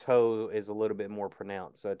the toe is a little bit more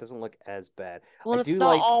pronounced, so it doesn't look as bad. Well, I it's do not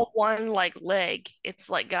like, all one like leg. It's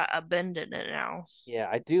like got a bend in it now. yeah,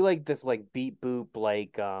 I do like this like beep boop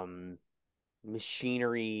like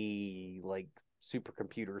machinery like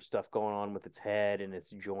supercomputer stuff going on with its head and its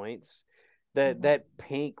joints. That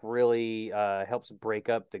pink really helps break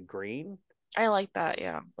up the green. I like that.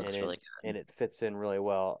 Yeah, looks and really it, good. and it fits in really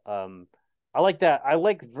well. I like that. I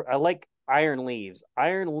like Iron Leaves.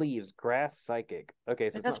 Iron Leaves, grass psychic. Okay,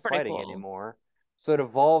 so it's That's not pretty fighting cool. anymore. So it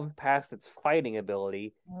evolved past its fighting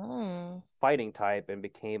ability, Mm. fighting type, and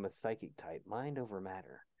became a psychic type. Mind over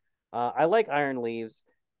matter. I like Iron Leaves.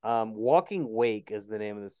 Walking Wake is the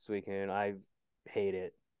name of this Suicune. I hate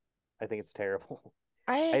it. I think it's terrible.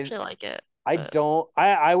 I actually like it. I but- don't.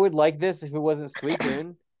 I would like this if it wasn't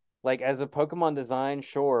Suicune. Like as a Pokemon design,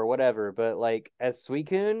 sure, whatever. But like as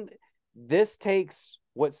Suicune, this takes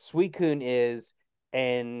what Suicune is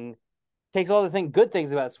and takes all the good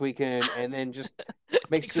things about Suicune and then just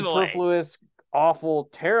makes Takes them away. superfluous, awful,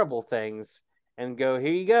 terrible things and go,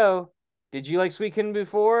 here you go. Did you like Suicune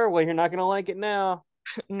before? Well, you're not gonna like it now.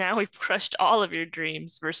 Now we've crushed all of your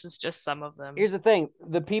dreams versus just some of them. Here's the thing: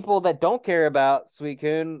 the people that don't care about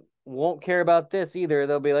Suicune won't care about this either.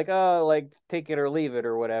 They'll be like, "Oh, like take it or leave it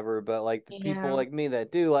or whatever." But like the people Yeah. like me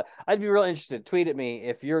that do, like, I'd be real interested. Tweet at me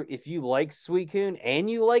if you like Suicune and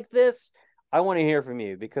you like this. I want to hear from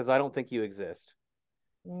you because I don't think you exist.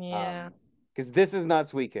 Yeah. Because this is not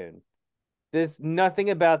Suicune. There's nothing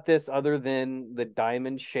about this other than the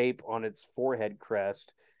diamond shape on its forehead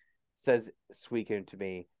crest says Suicune to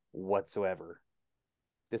me whatsoever.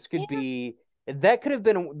 This could be that could have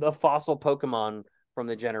been a fossil Pokemon from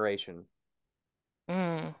the generation,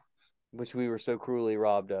 Mm, which we were so cruelly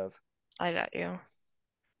robbed of. I got you.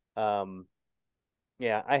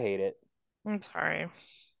 Yeah, I hate it. I'm sorry.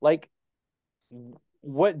 Like,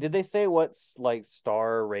 what did they say? What's like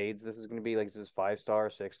star raids? This is going to be like is this 5-star,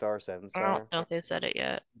 6-star, I 7-star? don't know if they said it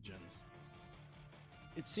yet.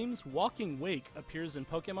 It seems Walking Wake appears in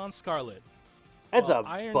Pokemon Scarlet. That's while a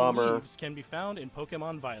Iron bummer. Leaves can be found in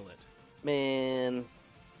Pokemon Violet. Man,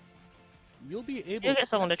 You'll be able You'll get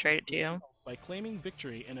someone to trade it to you. by claiming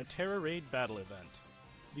victory in a Terra Raid battle event.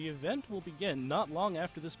 The event will begin not long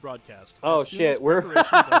after this broadcast. Oh as soon shit, as we're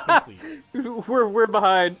preparations are complete. we're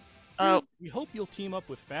behind. Oh, We hope you'll team up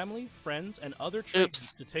with family, friends, and other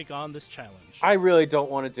trainers to take on this challenge. I really don't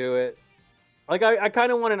want to do it. Like I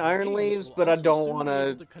kind of want an Iron Games Leaves, will but I also don't soon want be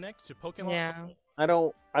able to. to connect to Pokemon. yeah. I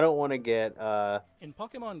don't want to get. In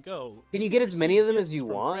Pokemon Go, Can you can get as many receive of them as gifts you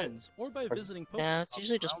from want? friends or by Or- visiting Pokemon. No, it's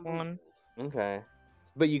usually just one. Okay,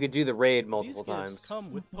 but you could do the raid These multiple gifts times.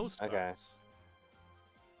 come with postcards. Okay.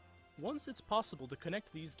 Once it's possible to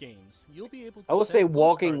connect these games, you'll be able to I will say send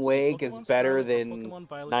Walking postcards to Wake is Pokemon better Scarlet or than Pokemon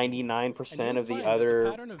Violet, 99% and of you'll the find that other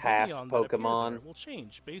pattern of past Viridian that appear Pokemon there will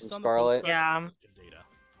change based in on Scarlet. the Yeah. postcards data.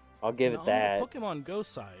 I'll give And it that. On the Pokemon Go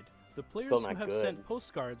side, the players Still who not have good. sent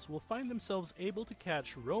postcards will find themselves able to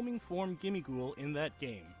catch roaming form Gimmighoul in that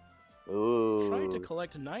game. Try to Ooh.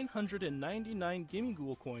 collect 999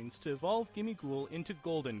 Gimmighoul coins to evolve Gimmighoul into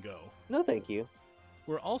Golden Go. No, thank you.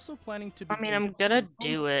 We're also planning to. I mean, begin I'm gonna Pokemon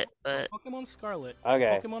do it, but Pokemon Scarlet.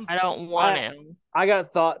 Okay. Pokemon I don't want I- to. I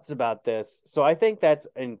got thoughts about this. So I think that's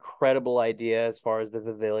an incredible idea as far as the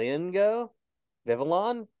Vivillon go.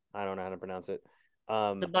 Vivillon? I don't know how to pronounce it.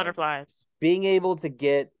 The butterflies. Being able to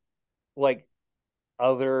get like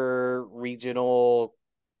other regional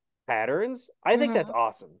patterns, I think that's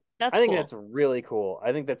awesome. That's I think cool. that's really cool.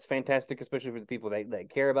 I think that's fantastic, especially for the people that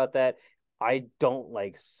care about that. I don't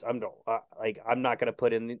like. I'm not gonna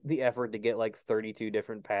put in the effort to get like 32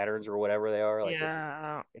 different patterns or whatever they are. Like,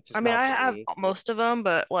 Yeah. it's just I mean, not I for have me. most of them,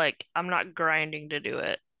 but like, I'm not grinding to do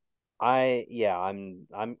it. I'm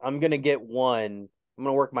gonna get one. I'm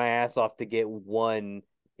gonna work my ass off to get one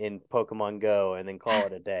in Pokemon Go and then call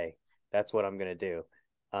it a day. That's what I'm gonna do.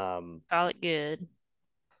 Call it good.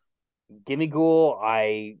 Gimmighoul,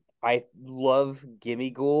 I love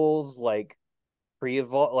Gimmighouls like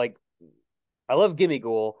pre-evolve. Like I love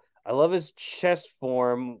Gimmighoul. I love his chest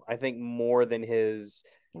form. I think more than his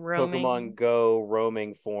Roaming. Pokemon Go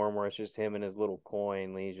roaming form, where it's just him and his little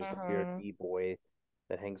coin. He's just a pure boy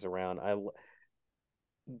that hangs around.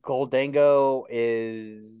 Goldango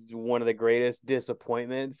is one of the greatest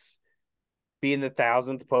disappointments. Being the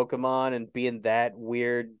 1,000th Pokemon and being that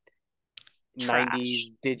weird Trash.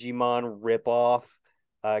 90s Digimon ripoff.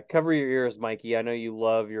 Cover your ears, Mikey. I know you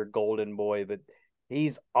love your golden boy, but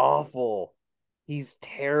he's awful. He's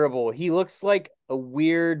terrible. He looks like a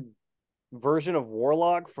weird version of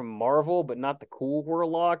Warlock from Marvel, but not the cool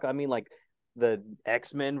Warlock. I mean, like the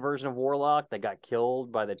X-Men version of Warlock that got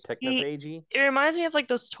killed by the Technophagi. It reminds me of like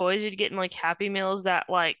those toys you'd get in like Happy Meals that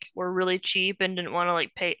like were really cheap and didn't want to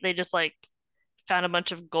like pay. They just like found a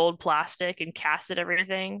bunch of gold plastic and casted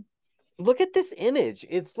everything. Look at this image.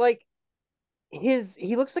 It's like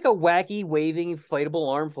he looks like a wacky waving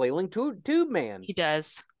inflatable arm flailing tube man. He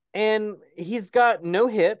does. And he's got no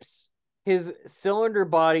hips. His cylinder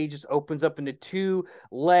body just opens up into two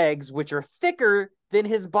legs, which are thicker than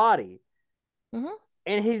his body. Mm-hmm.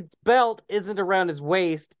 And his belt isn't around his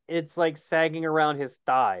waist. It's like sagging around his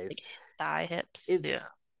thighs. Like thigh hips. Yeah.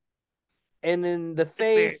 And then the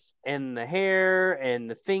face and the hair and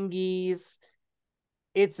the fingies.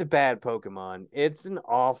 It's a bad Pokemon. It's an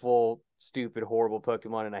awful, stupid, horrible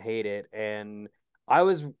Pokemon, and I hate it. And I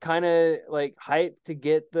was kind of like hyped to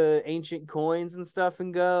get the ancient coins and stuff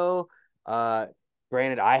and go.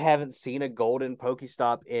 Granted, I haven't seen a golden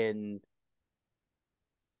Pokestop in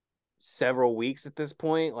several weeks at this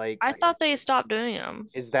point. Like, I thought they stopped doing them.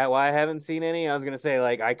 Is that why I haven't seen any? I was gonna say,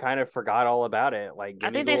 like, I kind of forgot all about it. Like,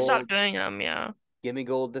 I think they stopped doing them. Yeah.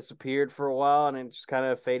 Gimmighoul disappeared for a while, and it just kind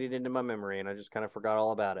of faded into my memory, and I just kind of forgot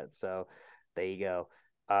all about it. So, there you go.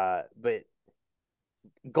 But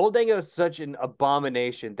Goldango is such an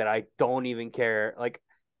abomination that I don't even care. Like,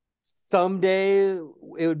 someday it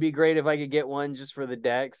would be great if I could get one just for the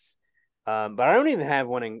decks. But I don't even have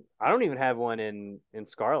one in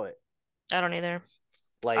Scarlet. I don't either.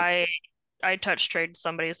 Like I touch trade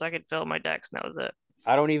somebody so I could fill my decks, and that was it.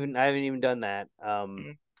 I haven't even done that.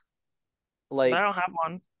 Like but I don't have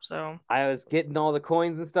one, so I was getting all the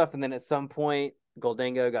coins and stuff, and then at some point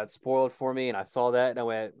Goldango got spoiled for me, and I saw that and I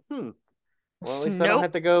went, well, at least I don't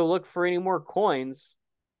have to go look for any more coins.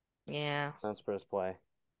 Yeah. Let's press play.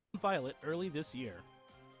 Violet early this year.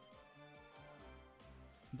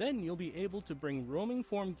 Then you'll be able to bring roaming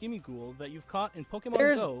form Gimmighoul that you've caught in Pokemon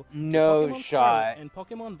There's Go no to Pokemon shot and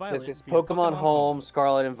Pokemon Violet that this via Pokemon Home,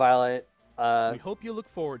 Scarlet and Violet we hope you look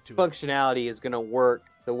forward to functionality is going to work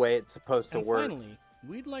the way it's supposed to and work. Finally,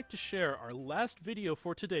 we'd like to share our last video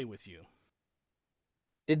for today with you.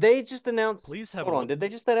 Did they just announce Please have Hold on, did they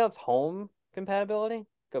just announce home compatibility?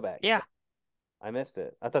 Go back. Yeah. I missed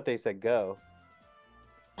it. I thought they said go.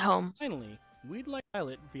 Home. Finally, we'd like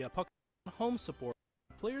Violet via Pokemon Home support.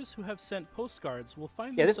 Players who have sent postcards will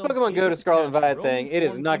find this themselves Pokemon Go able to Scarlet and catch Violet roaming thing, it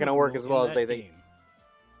is form not going to work Gimmighoul as well in as they that think. game.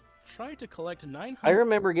 Try to collect 900. I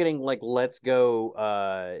remember getting like Let's Go.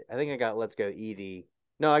 I think I got Let's Go Eevee.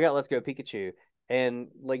 No, I got Let's Go Pikachu, and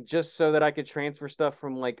like just so that I could transfer stuff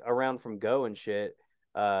from like around from Go and shit.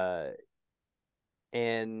 And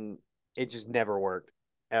it just never worked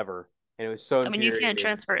ever, and it was so. I mean, you can't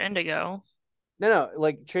transfer Indigo. No,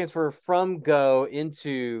 like transfer from Go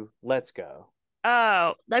into Let's Go.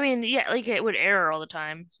 Oh, I mean, yeah, like it would error all the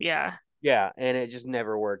time. Yeah. Yeah, and it just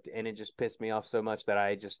never worked, and it just pissed me off so much that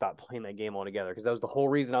I just stopped playing that game altogether, because that was the whole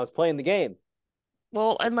reason I was playing the game.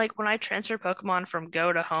 Well, and like when I transfer Pokemon from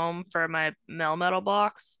Go to Home for my Melmetal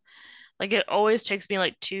box, like it always takes me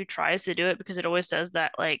like 2 tries to do it because it always says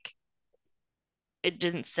that like it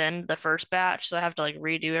didn't send the first batch, so I have to like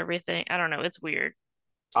redo everything. I don't know, it's weird.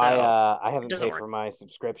 So I haven't doesn't paid work. for my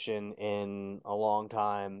subscription in a long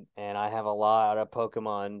time, and I have a lot of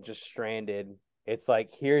Pokemon just stranded. It's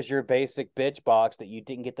like, here's your basic bitch box that you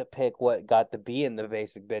didn't get to pick what got to be in the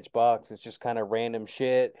basic bitch box. It's just kind of random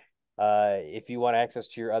shit. If you want access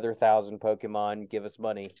to your other 1,000 Pokemon, give us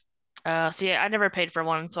money. See, I never paid for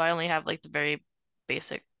one, so I only have like the very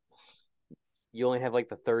basic. You only have like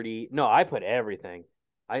the 30. No, I put everything.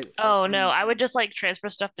 Oh no, I would just like transfer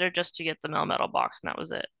stuff there just to get the Melmetal box, and that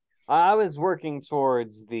was it. I was working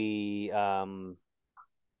towards the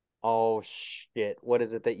oh shit, what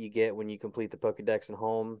is it that you get when you complete the Pokedex in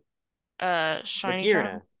Home? Shiny Magearna.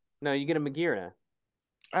 Charm. No, you get a Magearna.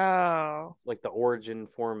 Oh. like the origin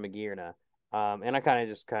form Magearna. And I kind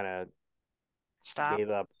of Stop. gave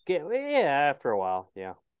up. After a while,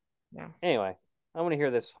 yeah. Yeah. Anyway, I want to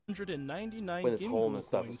hear this. 199 when this home Gimme and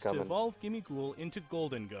stuff is coins to coming. evolve Gimmighoul into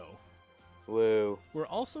Golden Go. Woo. We're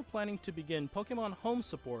also planning to begin Pokemon Home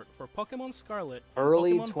support for Pokemon Scarlet and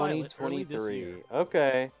Early Pokemon Violet early this 2023. year.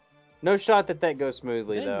 Okay. No shot that goes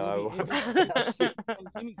smoothly, Then though. you'll be able to send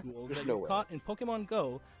Gimmighoul There's that no you way. caught in Pokemon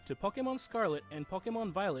Go to Pokemon Scarlet and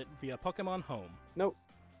Pokemon Violet via Pokemon Home. Nope.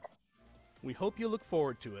 We hope you look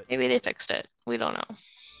forward to it. Maybe they fixed it. We don't know.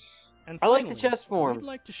 And I like the finally, chest form. We'd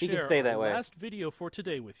like to He can share stay our that way. last video for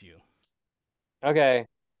today with you. Okay.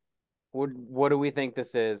 What do we think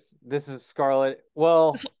this is? This is Scarlet.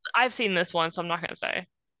 Well, I've seen this one, so I'm not gonna say.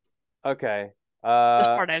 okay. This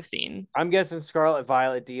part I've seen. I'm guessing Scarlet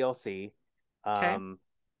Violet DLC. Okay.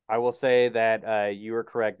 I will say that you were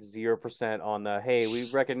correct 0% on the hey, we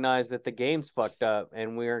recognize that the game's fucked up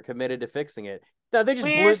and we are committed to fixing it. No, they just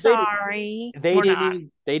We're sorry. They We're didn't not.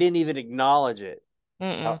 even they didn't even acknowledge it.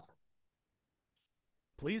 Mm-mm.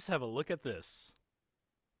 Please have a look at this.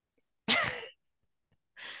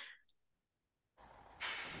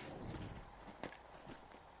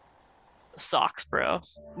 Socks, bro.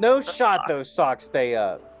 No shot those socks stay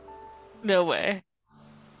up. No way.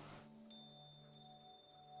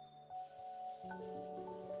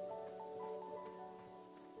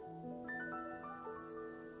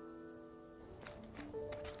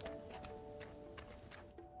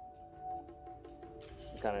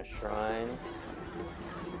 Some kind of shrine.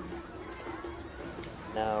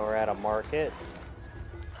 Now we're at a market.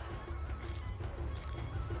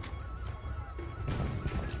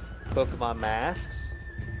 Pokemon masks.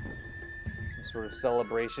 Some sort of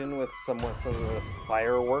celebration with some sort of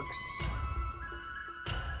fireworks.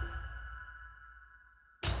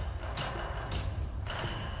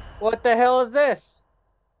 What the hell is this?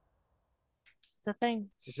 It's a thing.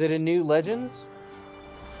 Is it a new Legends?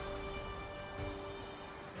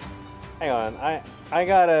 Hang on, I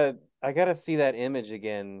gotta see that image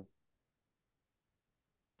again.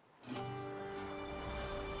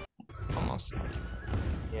 Almost.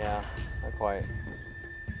 Yeah, not quite.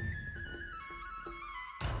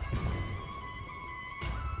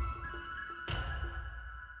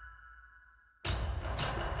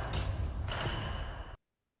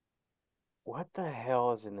 What the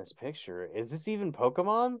hell is in this picture? Is this even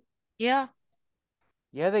Pokemon? Yeah.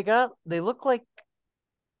 Yeah, they look like.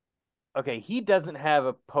 Okay, he doesn't have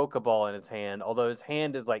a Pokeball in his hand, although his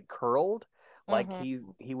hand is like curled, like he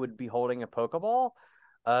would be holding a Pokeball.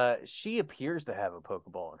 She appears to have a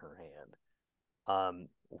Pokeball in her hand.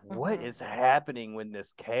 What is happening with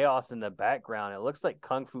this chaos in the background? It looks like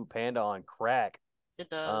Kung Fu Panda on crack. It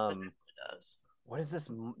does. It does. What is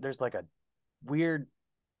this? There's like a weird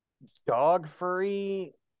dog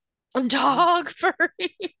furry. Dog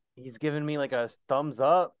furry. He's giving me like a thumbs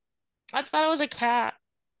up. I thought it was a cat.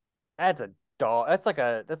 That's a dog. That's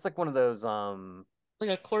like one of those Like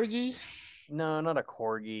a corgi. No, not a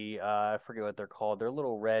corgi. I forget what they're called. They're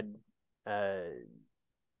little red tanuki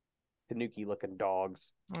looking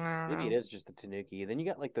dogs. Maybe it is just a tanuki. Then you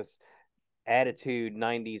got like this attitude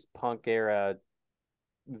 90s punk era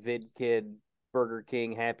vid kid Burger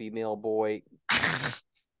King Happy Meal boy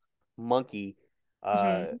monkey.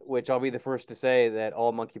 Which I'll be the first to say that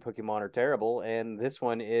all monkey Pokemon are terrible, and this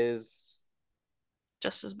one is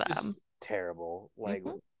just as bad. Just terrible. Like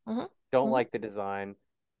don't like the design.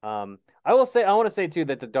 I want to say too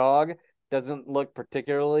that the dog doesn't look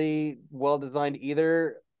particularly well designed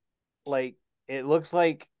either. Like it looks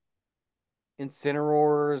like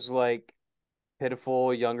Incineroar's like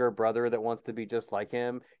pitiful younger brother that wants to be just like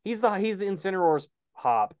him. He's the Incineroar's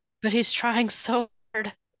Hop. But he's trying so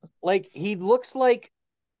hard. Like he looks like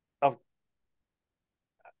a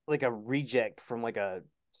reject from like a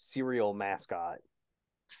cereal mascot.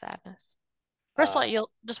 Sadness. First of all, you'll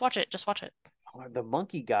just watch it. Just watch it. The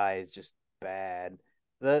monkey guy is just bad.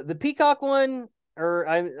 The peacock one, or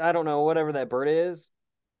I don't know, whatever that bird is,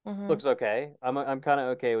 looks okay. I'm kind of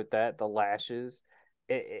okay with that. The lashes,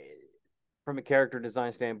 from a character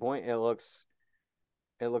design standpoint, it looks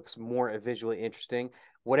more visually interesting.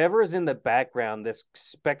 Whatever is in the background, this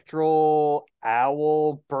spectral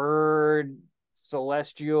owl, bird,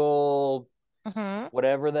 celestial,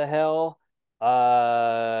 whatever the hell,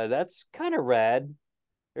 that's kind of rad.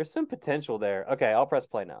 There's some potential there. Okay, I'll press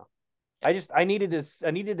play now. I needed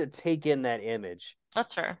to take in that image.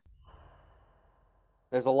 That's fair.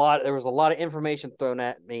 There was a lot of information thrown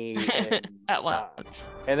at me and, at once.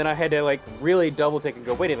 And then I had to like really double take and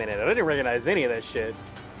go, wait a minute, I didn't recognize any of that shit.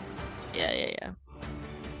 Yeah.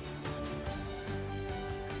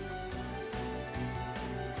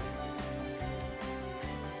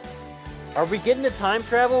 Are we getting to time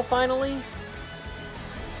travel finally?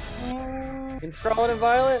 In Scarlet and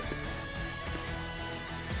Violet?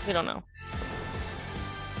 We don't know.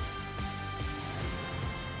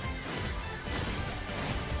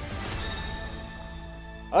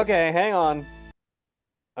 Okay, hang on.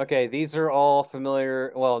 Okay, these are all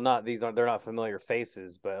familiar. Well, not these aren't. They're not familiar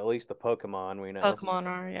faces, but at least the Pokemon we know. Pokemon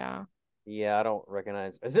are, yeah. Yeah, I don't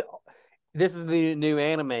recognize. Is it? This is the new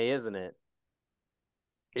anime, isn't it?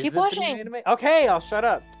 Is Keep it the new watching. anime? Okay, I'll shut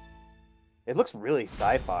up. It looks really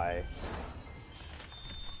sci-fi.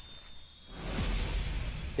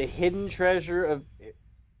 The hidden treasure of.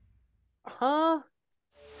 Huh?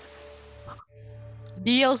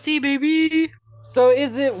 DLC, baby. So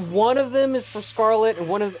is it one of them is for Scarlet and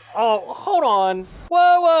one of oh hold on.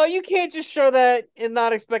 Whoa, you can't just show that and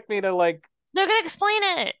not expect me to like They're gonna explain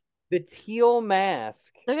it. the teal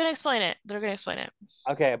mask. They're gonna explain it. They're gonna explain it.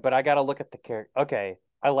 Okay, but I gotta look at the character. Okay,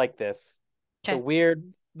 I like this. Okay.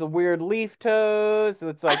 The weird leaf toes.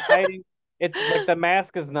 It's like hiding. It's like the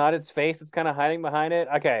mask is not its face. It's kind of hiding behind it.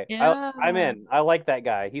 Okay, Yeah. I'm in. I like that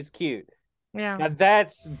guy. He's cute. Yeah. Now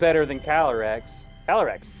that's better than Calyrex.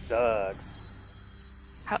 Calyrex sucks.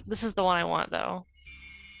 This is the one I want, though.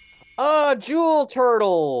 Oh, Jewel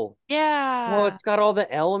Turtle. Yeah. Well, it's got all the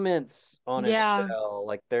elements on its Yeah. shell.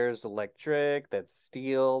 Like there's electric, that's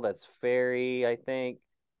steel, that's fairy, I think.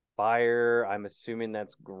 Fire, I'm assuming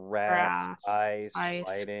that's grass, ice,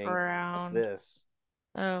 lighting. What's ground. this?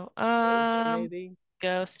 Oh, Ghost, maybe?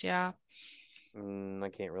 Ghost, yeah. I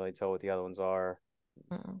can't really tell what the other ones are.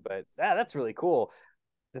 But that's really cool.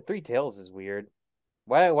 The 3 tails is weird.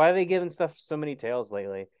 Why are they giving stuff so many tails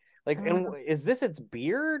lately? Like, and is this its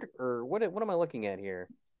beard or what am I looking at here?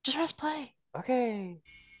 Just press play. Okay.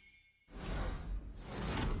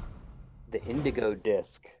 The Indigo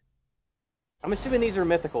Disc. I'm assuming these are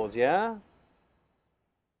mythicals, yeah?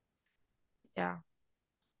 Yeah.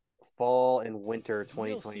 Fall and winter DLC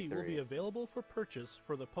 2023. will be available for purchase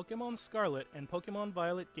for the Pokemon Scarlet and Pokemon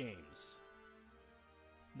Violet games.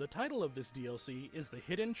 The title of this DLC is The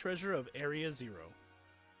Hidden Treasure of Area Zero.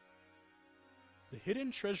 The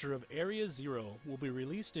Hidden Treasure of Area Zero will be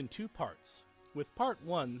released in 2 parts, with Part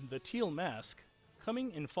 1, The Teal Mask,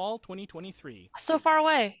 coming in fall 2023. So far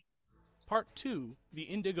away. Part 2, The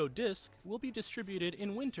Indigo Disc, will be distributed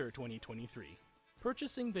in winter 2023.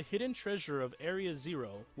 Purchasing the Hidden Treasure of Area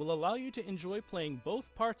Zero will allow you to enjoy playing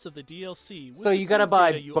both parts of the DLC with So the you gotta save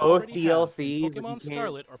buy data you both already have in DLCs, but you Pokemon can't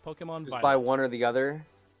Scarlet or Pokemon Just Violet. buy one or the other?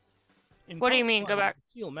 In What do you Part mean? Go 1, back.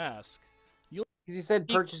 Teal Mask. Because you said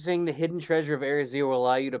purchasing the Hidden Treasure of Area Zero will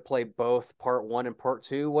allow you to play both Part 1 and Part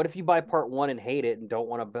 2. What if you buy Part 1 and hate it and don't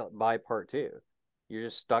want to buy Part 2? You're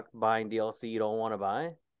just stuck buying DLC you don't want to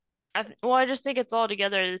buy? Well, I just think it's all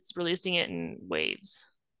together. It's releasing it in waves.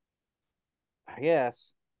 I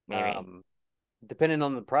guess. Maybe. Depending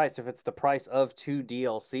on the price. If it's the price of 2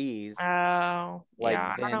 DLCs, Oh, like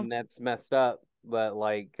yeah. I don't then know. that's messed up. But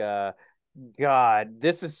like, God,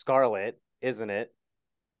 this is Scarlet, isn't it?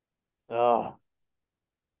 Oh.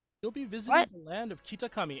 You'll be visiting the land of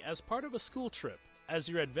Kitakami as part of a school trip, as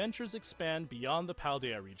your adventures expand beyond the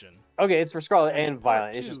Paldea region. Okay, it's for Scarlet and in Part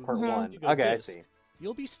Violet. It's just 2, Part 1. Indigo Okay, I Disc, see.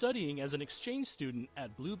 You'll be studying as an exchange student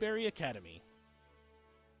at Blueberry Academy.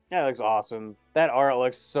 That looks awesome. That art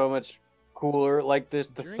looks so much cooler. Like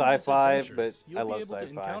this, the During these sci-fi, but adventures, you'll I be love able to sci-fi.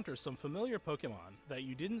 encounter some familiar Pokemon that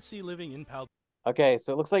you didn't see living in Paldea. Okay,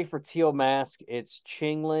 so it looks like for Teal Mask, it's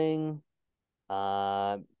Chingling,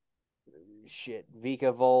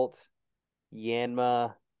 Vikavolt,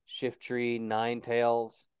 Yanma, Shiftry,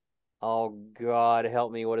 Ninetales. Oh God,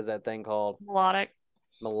 help me! What is that thing called?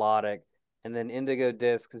 Melodic. And then Indigo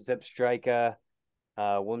Disc, Zepstrika,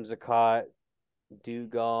 Whimsicott,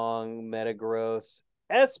 Dugong, Metagross,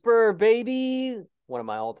 Esper, baby! One of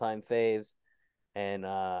my all-time faves. And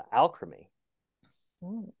Alchemy.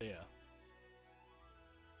 Yeah.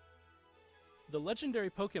 The legendary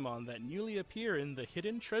Pokemon that newly appear in the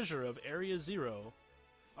Hidden Treasure of Area Zero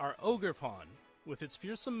are Ogerpon, with its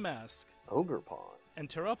fearsome mask, Ogerpon, and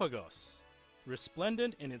Terapagos,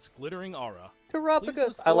 resplendent in its glittering aura. Terapagos, Please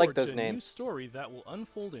look I like forward those to a new names. story that will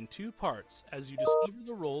unfold in 2 parts as you discover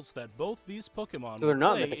the roles that both these Pokemon So they're will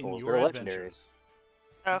not play mythicals, in they're your legendaries. adventures.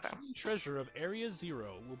 Okay. The Hidden Treasure of Area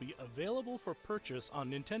Zero will be available for purchase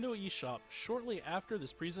on Nintendo eShop shortly after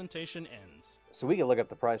this presentation ends. So we can look up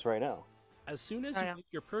the price right now. As soon as you make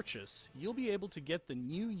your purchase, you'll be able to get the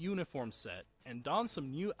new uniform set and don some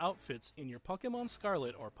new outfits in your Pokemon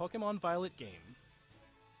Scarlet or Pokemon Violet game.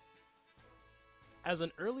 As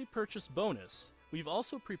an early purchase bonus, we've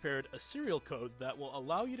also prepared a serial code that will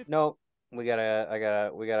allow you to... No, we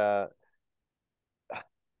gotta...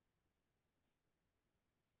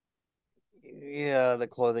 Yeah, the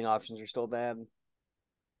clothing options are still bad.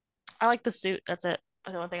 I like the suit. That's it.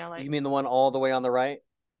 That's the only thing I like. You mean the one all the way on the right?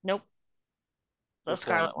 Nope. The Which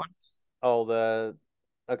Scarlet one. Oh,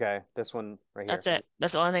 okay, this one right here. That's it.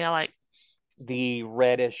 That's the only thing I like. The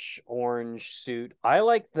reddish orange suit. I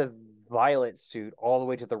like the violet suit all the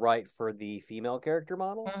way to the right for the female character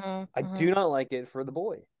model. I do not like it for the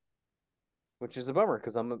boy, which is a bummer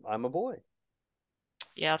because I'm a boy.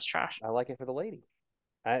 Yeah, it's trash. I like it for the lady.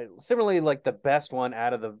 Similarly, like the best one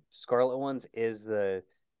out of the Scarlet ones is the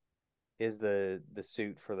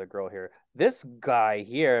suit for the girl here. This guy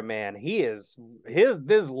here, man, his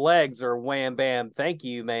legs are wham bam. Thank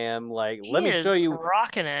you, ma'am. Like, let me show you.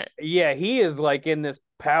 Rocking it. Yeah, he is like in this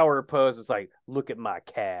power pose. It's like, look at my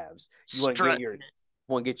calves. You want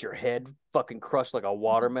to get your head fucking crushed like a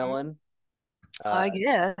watermelon? I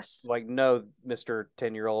guess. Like, no, Mr.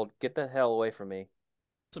 10-year-old, get the hell away from me.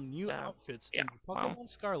 Some new outfits in the Pokemon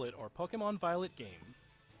Scarlet or Pokemon Violet game.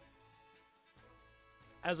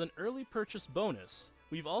 As an early purchase bonus,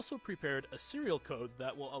 we've also prepared a serial code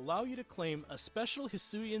that will allow you to claim a special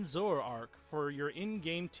Hisuian Zoroark for your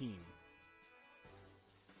in-game team.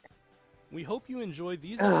 We hope you enjoy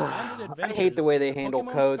these expanded adventures. I hate the way they in handle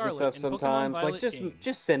Pokemon codes Scarlet and stuff sometimes. Pokemon Like, Violet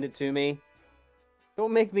just send it to me.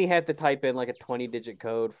 Don't make me have to type in like a 20-digit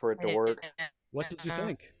code for it to work. What did you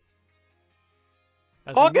think?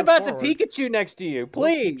 As Talk we move about forward, the Pikachu next to you, we'll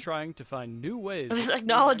keep please. trying to find new ways Just to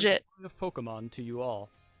acknowledge bring it. the joy of Pokemon to you all.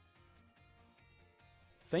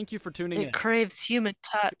 Thank you for tuning in. It craves human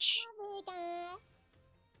touch.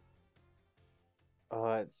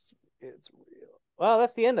 It's real. Well,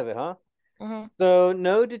 that's the end of it, huh? Mm-hmm. So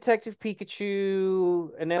no Detective Pikachu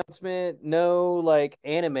announcement, no like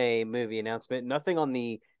anime movie announcement, nothing on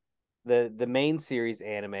the main series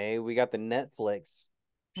anime. We got the Netflix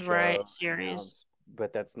show series, announced,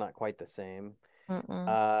 but that's not quite the same.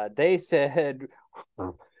 Mm-mm. They said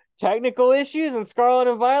technical issues in Scarlet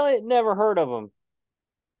and Violet. Never heard of them.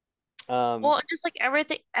 Well, just like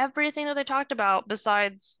everything that they talked about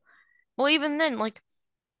besides, well, even then, like,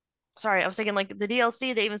 sorry, I was thinking like the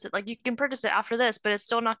DLC. They even said like you can purchase it after this, but it's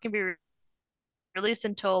still not gonna be released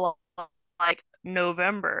until like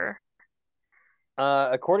November.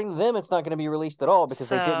 According to them, it's not going to be released at all because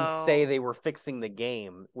they didn't say So- they were fixing the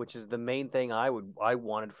game, which is the main thing I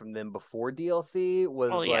wanted from them before DLC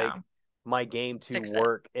was Well, yeah. like my game to Fix it.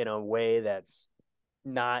 work in a way that's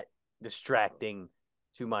not distracting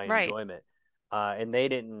to my Right. enjoyment. And they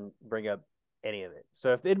didn't bring up any of it.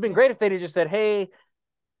 So if it'd been great if they'd have just said, "Hey,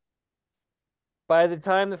 by the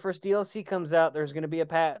time the first DLC comes out, there's going to be a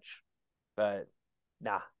patch," but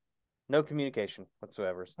nah. No communication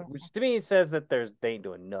whatsoever, which to me says that they ain't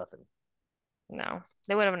doing nothing. No,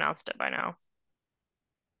 they would have announced it by now.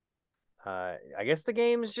 I guess the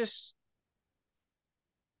game is just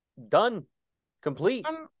done, complete.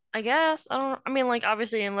 I guess I mean, like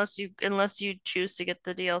obviously, unless you choose to get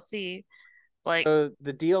the DLC, like So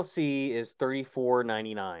the DLC is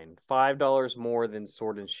 $34.99, $5 more than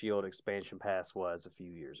Sword and Shield expansion pass was a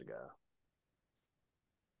few years ago.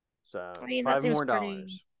 So I mean, that $5 seems more pretty-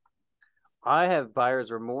 dollars. I have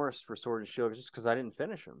buyer's remorse for Sword and Shield just because I didn't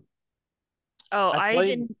finish them. oh,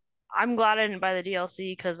 played- I'm glad I didn't buy the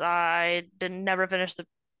DLC because I didn't never finish the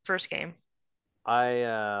first game.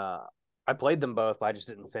 I played them both, but I just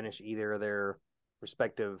didn't finish either of their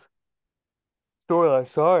respective storylines.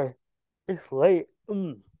 Sorry, it's late.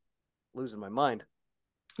 Losing my mind.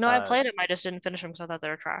 No, I played them. I just didn't finish them because I thought they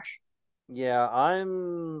were trash. Yeah,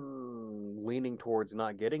 I'm leaning towards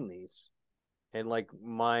not getting these, and like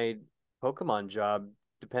my Pokemon job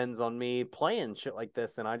depends on me playing shit like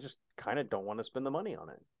this, and I just kind of don't want to spend the money on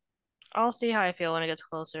it. I'll see how I feel when it gets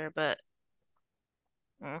closer, but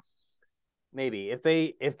Maybe if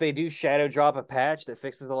they do shadow drop a patch that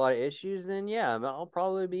fixes a lot of issues, then yeah, I'll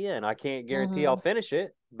probably be in. I can't guarantee I'll finish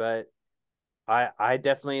it, but I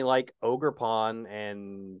definitely like Ogerpon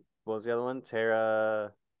and what was the other one?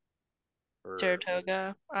 Saratoga.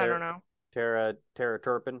 I don't know. Terra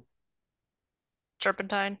Turpin.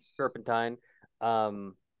 Turpentine.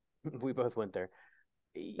 We both went there.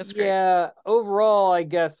 That's great. Yeah, overall, I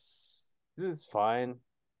guess it was fine.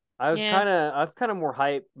 I was Yeah. kind of more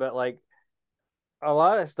hyped, but like a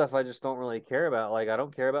lot of stuff I just don't really care about. Like I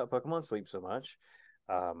don't care about Pokemon Sleep so much.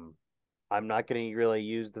 I'm not going to really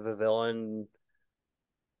use the Vivillon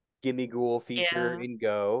Gimme Ghoul feature Yeah. in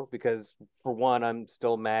Go because for one, I'm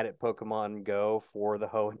still mad at Pokemon Go for the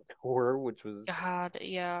Hoenn Tour, which was God,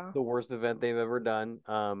 yeah. the worst event they've ever done.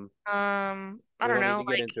 I We don't don't know. need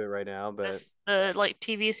to get Like into it right now, but the like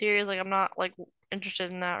TV series, like I'm not like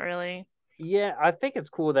interested in that really. yeah, I think it's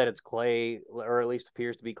cool that it's clay, or at least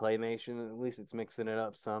appears to be claymation. At least it's mixing it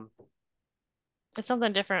up some. It's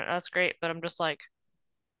something different. That's great, but I'm just like,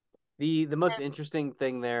 The most interesting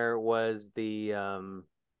thing there was the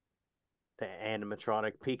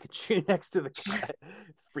animatronic Pikachu next to the cat,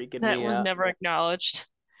 freaking that me was out. never acknowledged.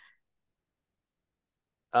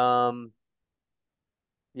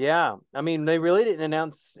 Yeah, I mean, they really didn't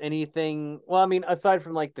announce anything. Well, I mean, aside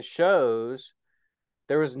from like the shows,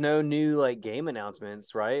 there was no new like game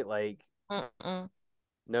announcements, right? Like Mm-mm.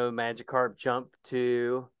 no Magikarp Jump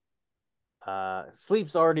 2.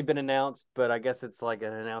 Sleep's already been announced, but I guess it's like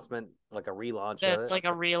an announcement, like a relaunch of It's it. like a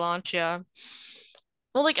relaunch, yeah.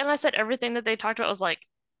 Well, like, and I said everything that they talked about was like,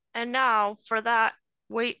 and now for that,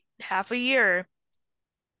 wait half a year.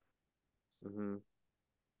 Mm-hmm.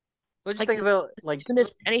 Well, just Like think about as like soon as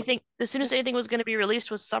just anything was going to be released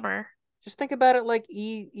was summer. just think about it like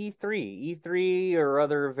E3 or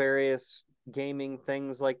other various gaming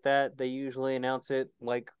things like that. They usually announce it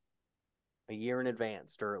like a year in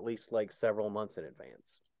advance, or at least like several months in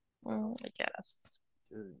advance. I guess.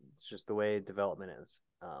 It's just the way development is.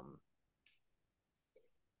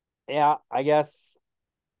 Yeah, I guess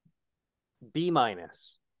B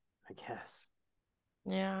minus. I guess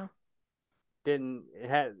Yeah. didn't it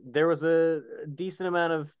had there was a decent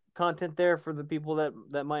amount of content there for the people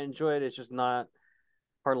that might enjoy it. It's just not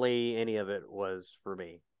hardly any of it was for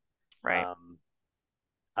me. Right.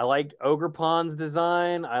 I liked Ogrepon's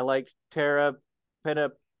design. I liked Terra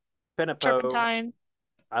Penapo. Turpentine.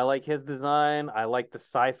 I like his design. I like the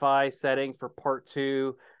sci-fi setting for part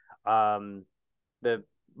 2. The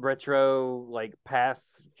retro, like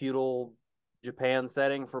past feudal Japan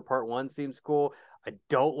setting for part 1 seems cool. I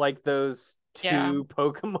don't like those two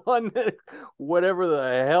Pokemon, whatever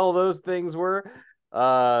the hell those things were.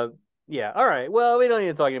 Yeah, all right. Well, we don't need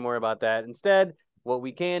to talk anymore about that. Instead, what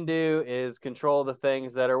we can do is control the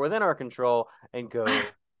things that are within our control and go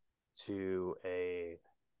to a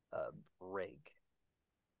break.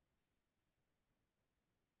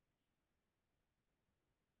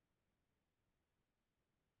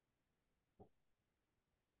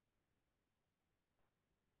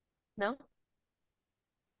 No?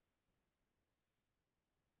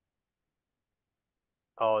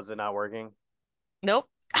 Oh, is it not working? Nope.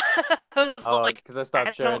 I was Oh, like, because I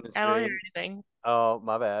stopped sharing the I don't hear screen. anything. Oh,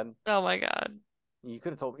 my bad. Oh my God. You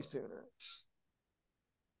could have told me sooner.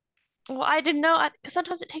 Well, I didn't know because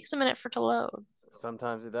sometimes it takes a minute for it to load.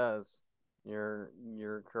 Sometimes it does. You're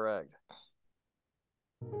correct.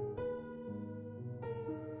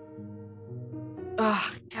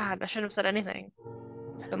 Oh God, I shouldn't have said anything.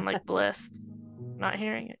 It's been like bliss not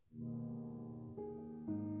hearing it.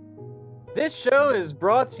 This show is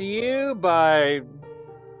brought to you by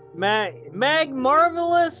Mag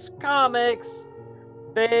Marvelous Comics.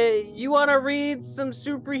 You want to read some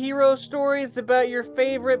superhero stories about your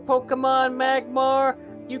favorite Pokemon, Magmar?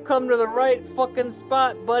 You come to the right fucking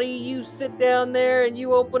spot, buddy. You sit down there and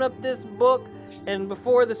you open up this book, and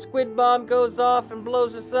before the squid bomb goes off and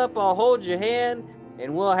blows us up, I'll hold your hand,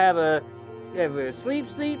 and we'll have a sleep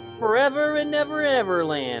forever and never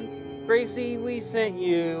land. Gracie, we sent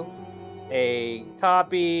you a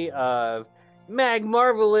copy of Mag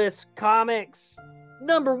Marvelous Comics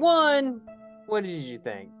 #1. What did you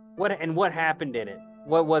think? What happened in it?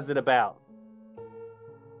 What was it about?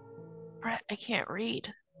 Brett, I can't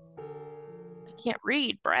read. I can't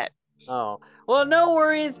read, Brett. Oh, well, no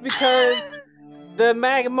worries, because the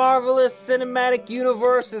Mag Marvelous Cinematic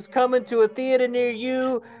Universe is coming to a theater near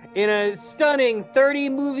you in a stunning 30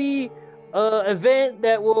 movie event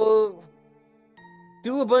that will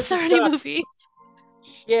do a bunch of stuff. 30 movies.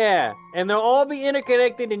 Yeah, and they'll all be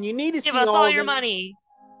interconnected, and you need to Give see us all of your them. money.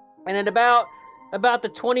 And at about the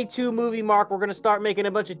 22 movie mark, we're gonna start making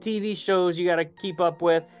a bunch of TV shows you gotta keep up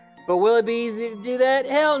with. But will it be easy to do that?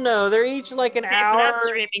 Hell no. They're each like an hour. For that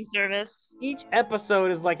streaming service. Each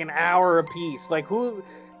episode is like an hour apiece. Like,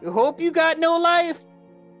 hope you got no life,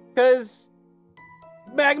 because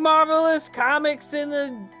Mag Marvelous Comics in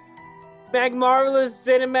the Mag Marvelous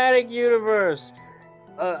Cinematic Universe.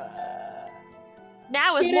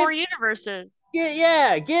 Now with more universes.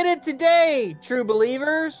 Get it today, true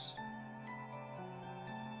believers.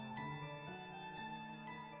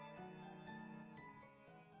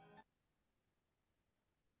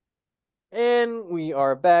 And we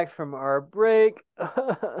are back from our break.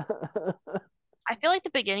 I feel like the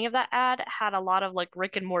beginning of that ad had a lot of like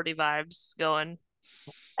Rick and Morty vibes going.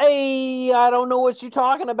 Hey, I don't know what you're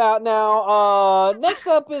talking about now. Next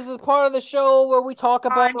up is a part of the show where we talk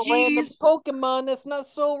about a random Pokemon that's not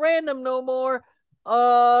so random no more.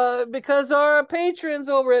 Because our patrons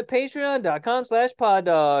over at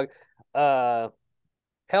patreon.com/poddog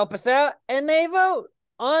help us out, and they vote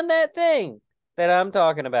on that thing that I'm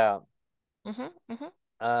talking about. And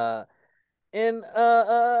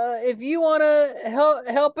if you want to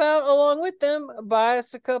help out along with them, buy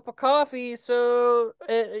us a cup of coffee. So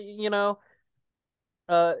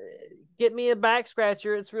get me a back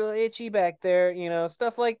scratcher. It's really itchy back there.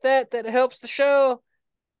 Stuff like that helps the show.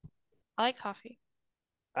 I like coffee.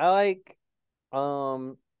 I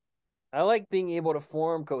like being able to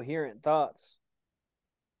form coherent thoughts.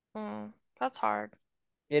 That's hard.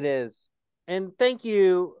 It is. And thank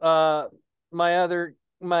you, my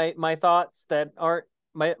thoughts that aren't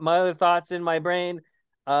my other thoughts in my brain.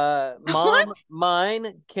 Mom,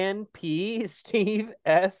 mine, Ken P, Steve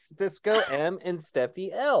S, Cisco M, and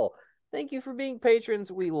Steffi L. Thank you for being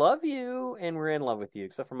patrons. We love you, and we're in love with you,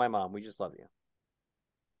 except for my mom. We just love you.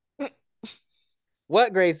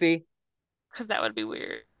 What, Gracie? Because that would be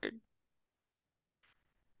weird.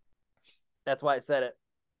 That's why I said it.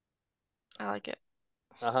 I like it.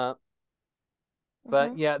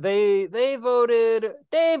 But yeah, they voted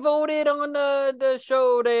on the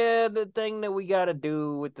show there, the thing that we gotta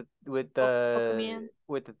do with the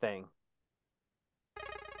thing.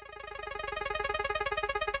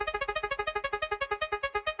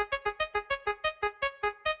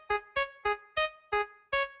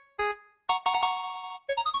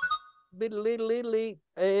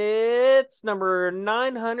 It's number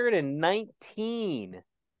 919.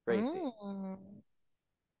 Gracie.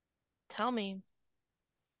 Tell me.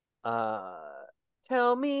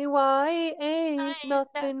 Tell me why ain't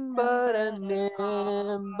nothing but a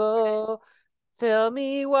nimble. Tell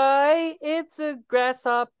me why it's a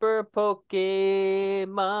grasshopper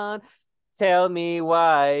Pokemon. Tell me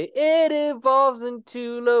why it evolves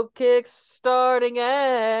into low kicks starting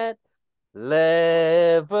at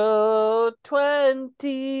level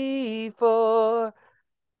 24.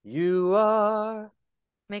 You are...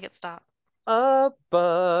 Make it stop. A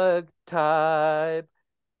bug type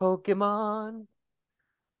Pokemon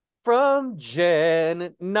from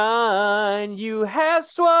Gen 9. You have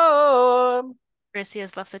Swarm. Gracie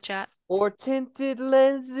has left the chat. Or Tinted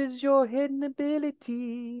Lenses, your hidden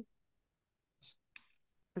ability.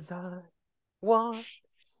 'Cause I want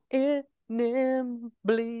it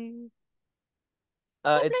nimbly.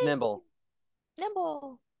 It's Nimble.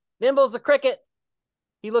 Nimble's a cricket.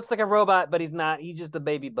 He looks like a robot, but he's not. He's just a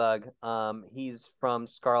baby bug. He's from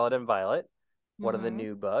Scarlet and Violet, one of the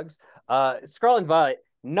new bugs. Scarlet and Violet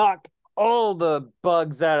knocked all the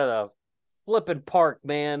bugs out of the flipping park,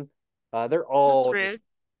 man. They're all just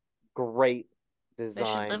great designs.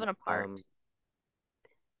 They should live in a park.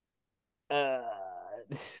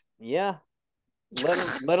 Yeah.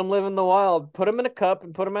 Let them live in the wild. Put them in a cup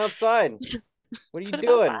and put them outside. What are you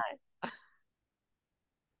doing?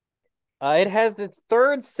 It has its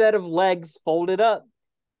third set of legs folded up.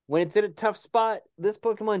 When it's in a tough spot, this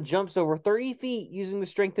Pokemon jumps over 30 feet using the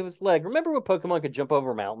strength of its leg. Remember when Pokemon could jump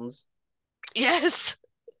over mountains? Yes.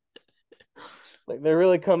 Like, they're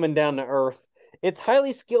really coming down to earth. It's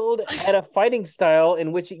highly skilled at a fighting style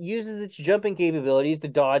in which it uses its jumping capabilities to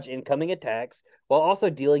dodge incoming attacks while also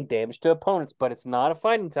dealing damage to opponents, but it's not a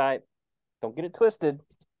fighting type. Don't get it twisted.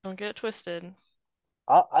 You're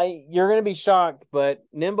gonna be shocked, but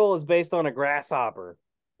Nimble is based on a grasshopper.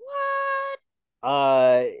 What?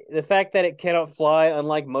 The fact that it cannot fly,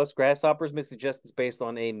 unlike most grasshoppers, may suggest it's based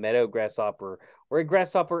on a meadow grasshopper or a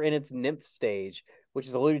grasshopper in its nymph stage, which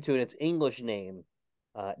is alluded to in its English name,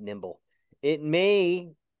 Nimble. It may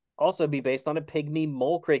also be based on a pygmy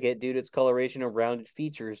mole cricket due to its coloration and rounded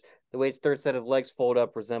features. The way its third set of legs fold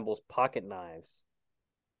up resembles pocket knives.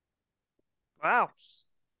 Wow.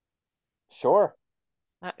 Sure.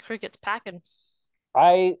 That cricket's packing.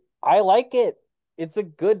 I like it. It's a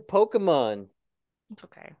good Pokemon. It's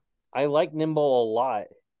okay. I like Nimble a lot.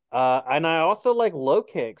 And I also like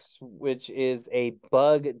Lokix, which is a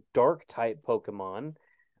bug dark type Pokemon.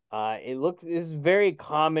 It's very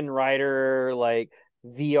common rider, like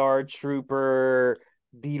VR Trooper,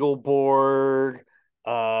 Beetleborg,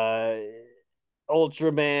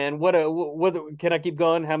 Ultraman. What can I keep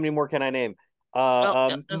going? How many more can I name?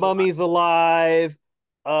 Mummy's Alive.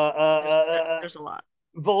 There's a lot.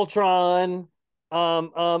 Voltron. Oh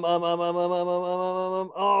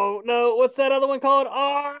no, what's that other one called?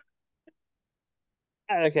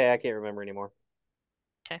 Okay, I can't remember anymore.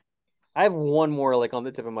 Okay. I have one more like on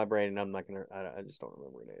the tip of my brain, and I'm not gonna. I just don't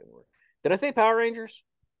remember it anymore. Did I say Power Rangers?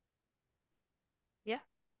 Yeah.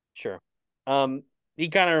 Sure. He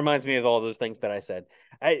kind of reminds me of all those things that I said.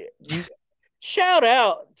 Shout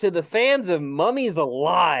out to the fans of Mummies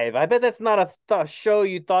Alive. I bet that's not a show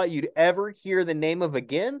you thought you'd ever hear the name of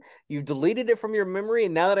again. You've deleted it from your memory,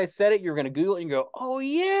 and now that I said it, you're going to Google it and go, oh,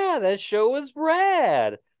 yeah, that show was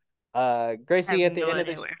rad. Gracie, I at have the no end of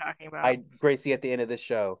idea this, what you're talking about. Gracie, at the end of this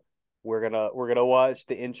show, we're gonna watch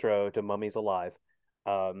the intro to Mummies Alive.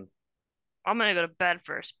 I'm gonna go to bed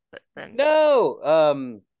first, but then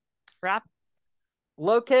No, wrap.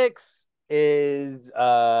 Lokix is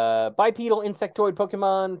bipedal insectoid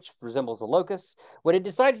Pokemon, which resembles a locust. When it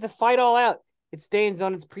decides to fight all out, it stands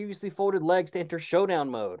on its previously folded legs to enter showdown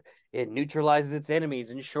mode. It neutralizes its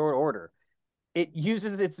enemies in short order. It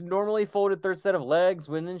uses its normally folded third set of legs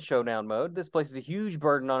when in showdown mode. This places a huge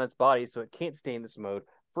burden on its body, so it can't stay in this mode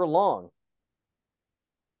for long.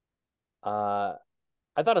 I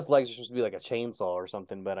thought its legs were supposed to be like a chainsaw or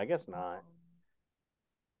something, but I guess not.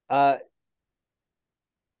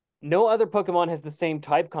 No other Pokemon has the same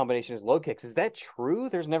type combination as Lokix. Is that true?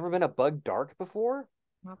 There's never been a Bug Dark before?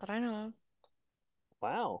 Not that I know of.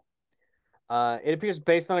 Wow. It appears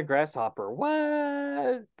based on a grasshopper.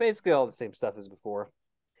 What? Basically all the same stuff as before.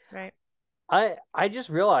 Right. I just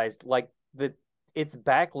realized like that its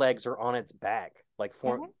back legs are on its back. Like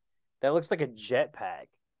that looks like a jetpack.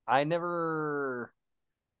 I never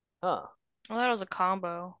I thought it was a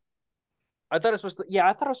combo. I thought it was supposed to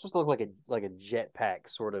I thought it was supposed to look like a jetpack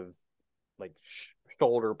sort of like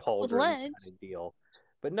shoulder pauldrons kind of deal.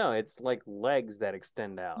 But no, it's like legs that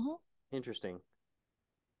extend out. Interesting.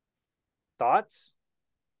 Thoughts?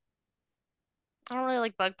 I don't really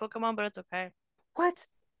like bug Pokemon, but it's okay. What?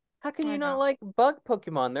 How can you not like bug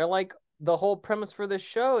Pokemon? They're like the whole premise for this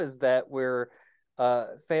show is that we're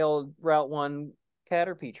failed Route 1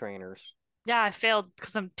 Caterpie trainers. Yeah, I failed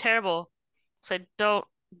because I'm terrible. So I don't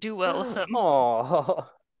do well with them. Oh.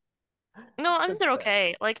 No, I mean they're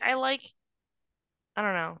okay. Like I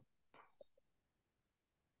don't know.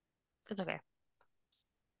 It's okay.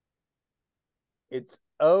 It's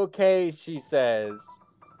okay, she says.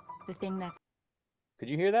 The thing that's... Could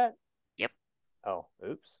you hear that? Yep. Oh,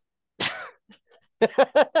 oops.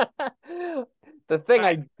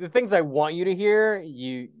 The things I want you to hear,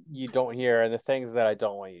 you don't hear, and the things that I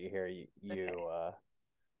don't want you to hear, you All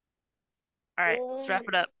right, let's wrap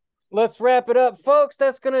it up. Let's wrap it up, folks.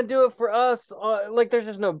 That's gonna do it for us. There's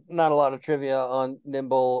just not a lot of trivia on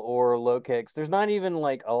Nimble or Lokix. There's not even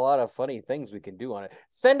like a lot of funny things we can do on it.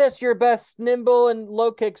 Send us your best Nimble and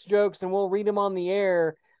Lokix jokes, and we'll read them on the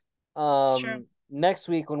air. Next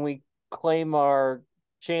week when we claim our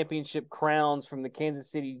championship crowns from the Kansas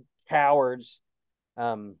City Cowards.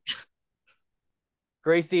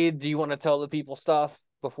 Gracie, do you want to tell the people stuff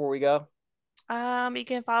before we go? You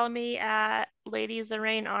can follow me at Ladies in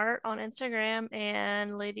Rain Art on Instagram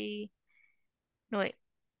and Gracie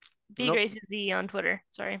Z on Twitter.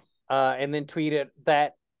 Sorry. And then tweet at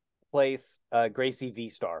that place, Gracie V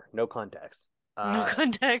Star. No context. No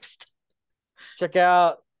context. Check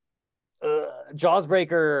out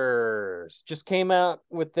Jawsbreakers. Just came out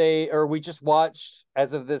with we just watched,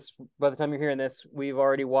 as of this, by the time you're hearing this, we've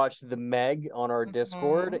already watched the Meg on our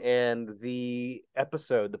Discord, and the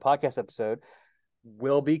podcast episode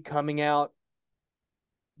will be coming out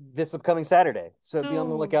this upcoming Saturday. So be on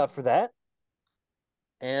the lookout for that.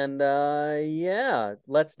 And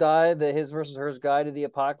Let's Die, the His versus Hers Guide to the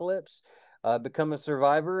Apocalypse. Become a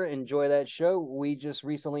Survivor. Enjoy that show. We just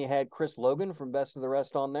recently had Chris Logan from Best of the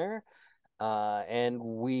Rest on there.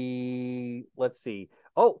 Let's see.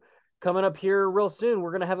 Oh, coming up here real soon,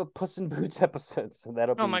 we're going to have a Puss in Boots episode. So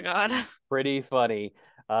that'll be my God. Pretty funny.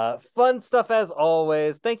 Fun stuff as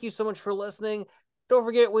always. Thank you so much for listening. Don't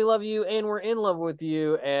forget, we love you and we're in love with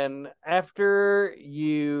you. And after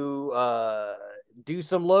you do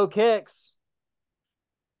some low kicks,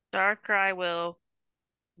 Darkrai will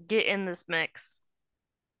get in this mix.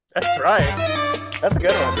 That's right. That's a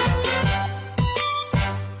good one.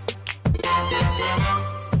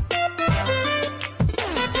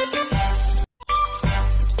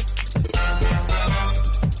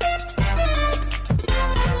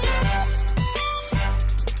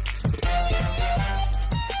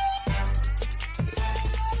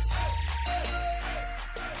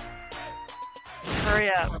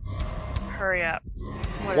 Hurry up.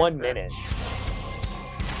 1 minute.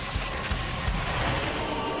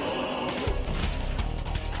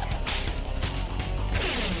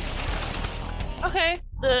 Okay,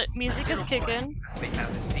 the music is kicking. They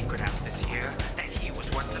found a secret out this year that he was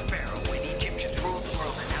once a pharaoh when Egyptians ruled the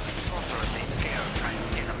world, and now the sorcerer named Scale tries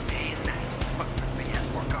to get him day and night. But he has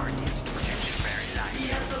 4 guardians to protect his very life. He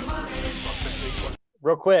has the money.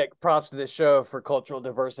 Real quick, props to this show for cultural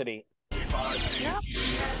diversity. Yep.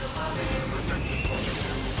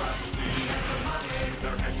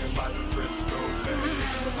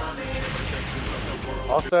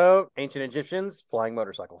 Also, ancient Egyptians flying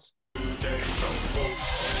motorcycles.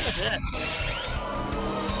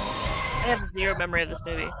 I have zero memory of this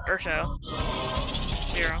movie or show.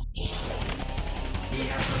 Zero.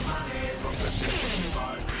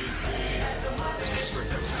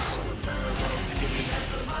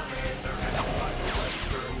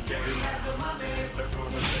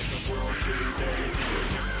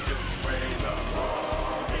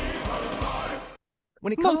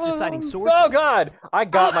 When it comes to citing sources, Oh God! I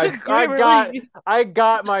got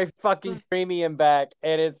my fucking premium back,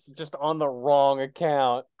 and it's just on the wrong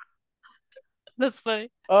account. That's funny.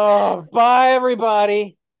 Oh, bye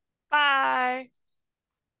everybody. Bye.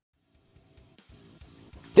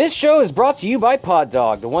 This show is brought to you by Pod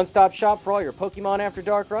Dog, the one-stop shop for all your Pokemon After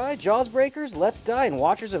Dark ride, Jaws breakers, Let's Die, and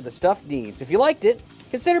watchers of the stuffed needs. If you liked it,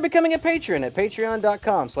 consider becoming a patron at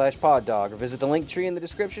patreon.com/poddog or visit the link tree in the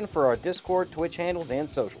description for our Discord, Twitch handles, and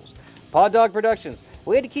socials. Pod Dog Productions.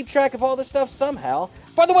 We had to keep track of all this stuff somehow.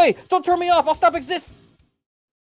 By the way, don't turn me off. I'll stop existing.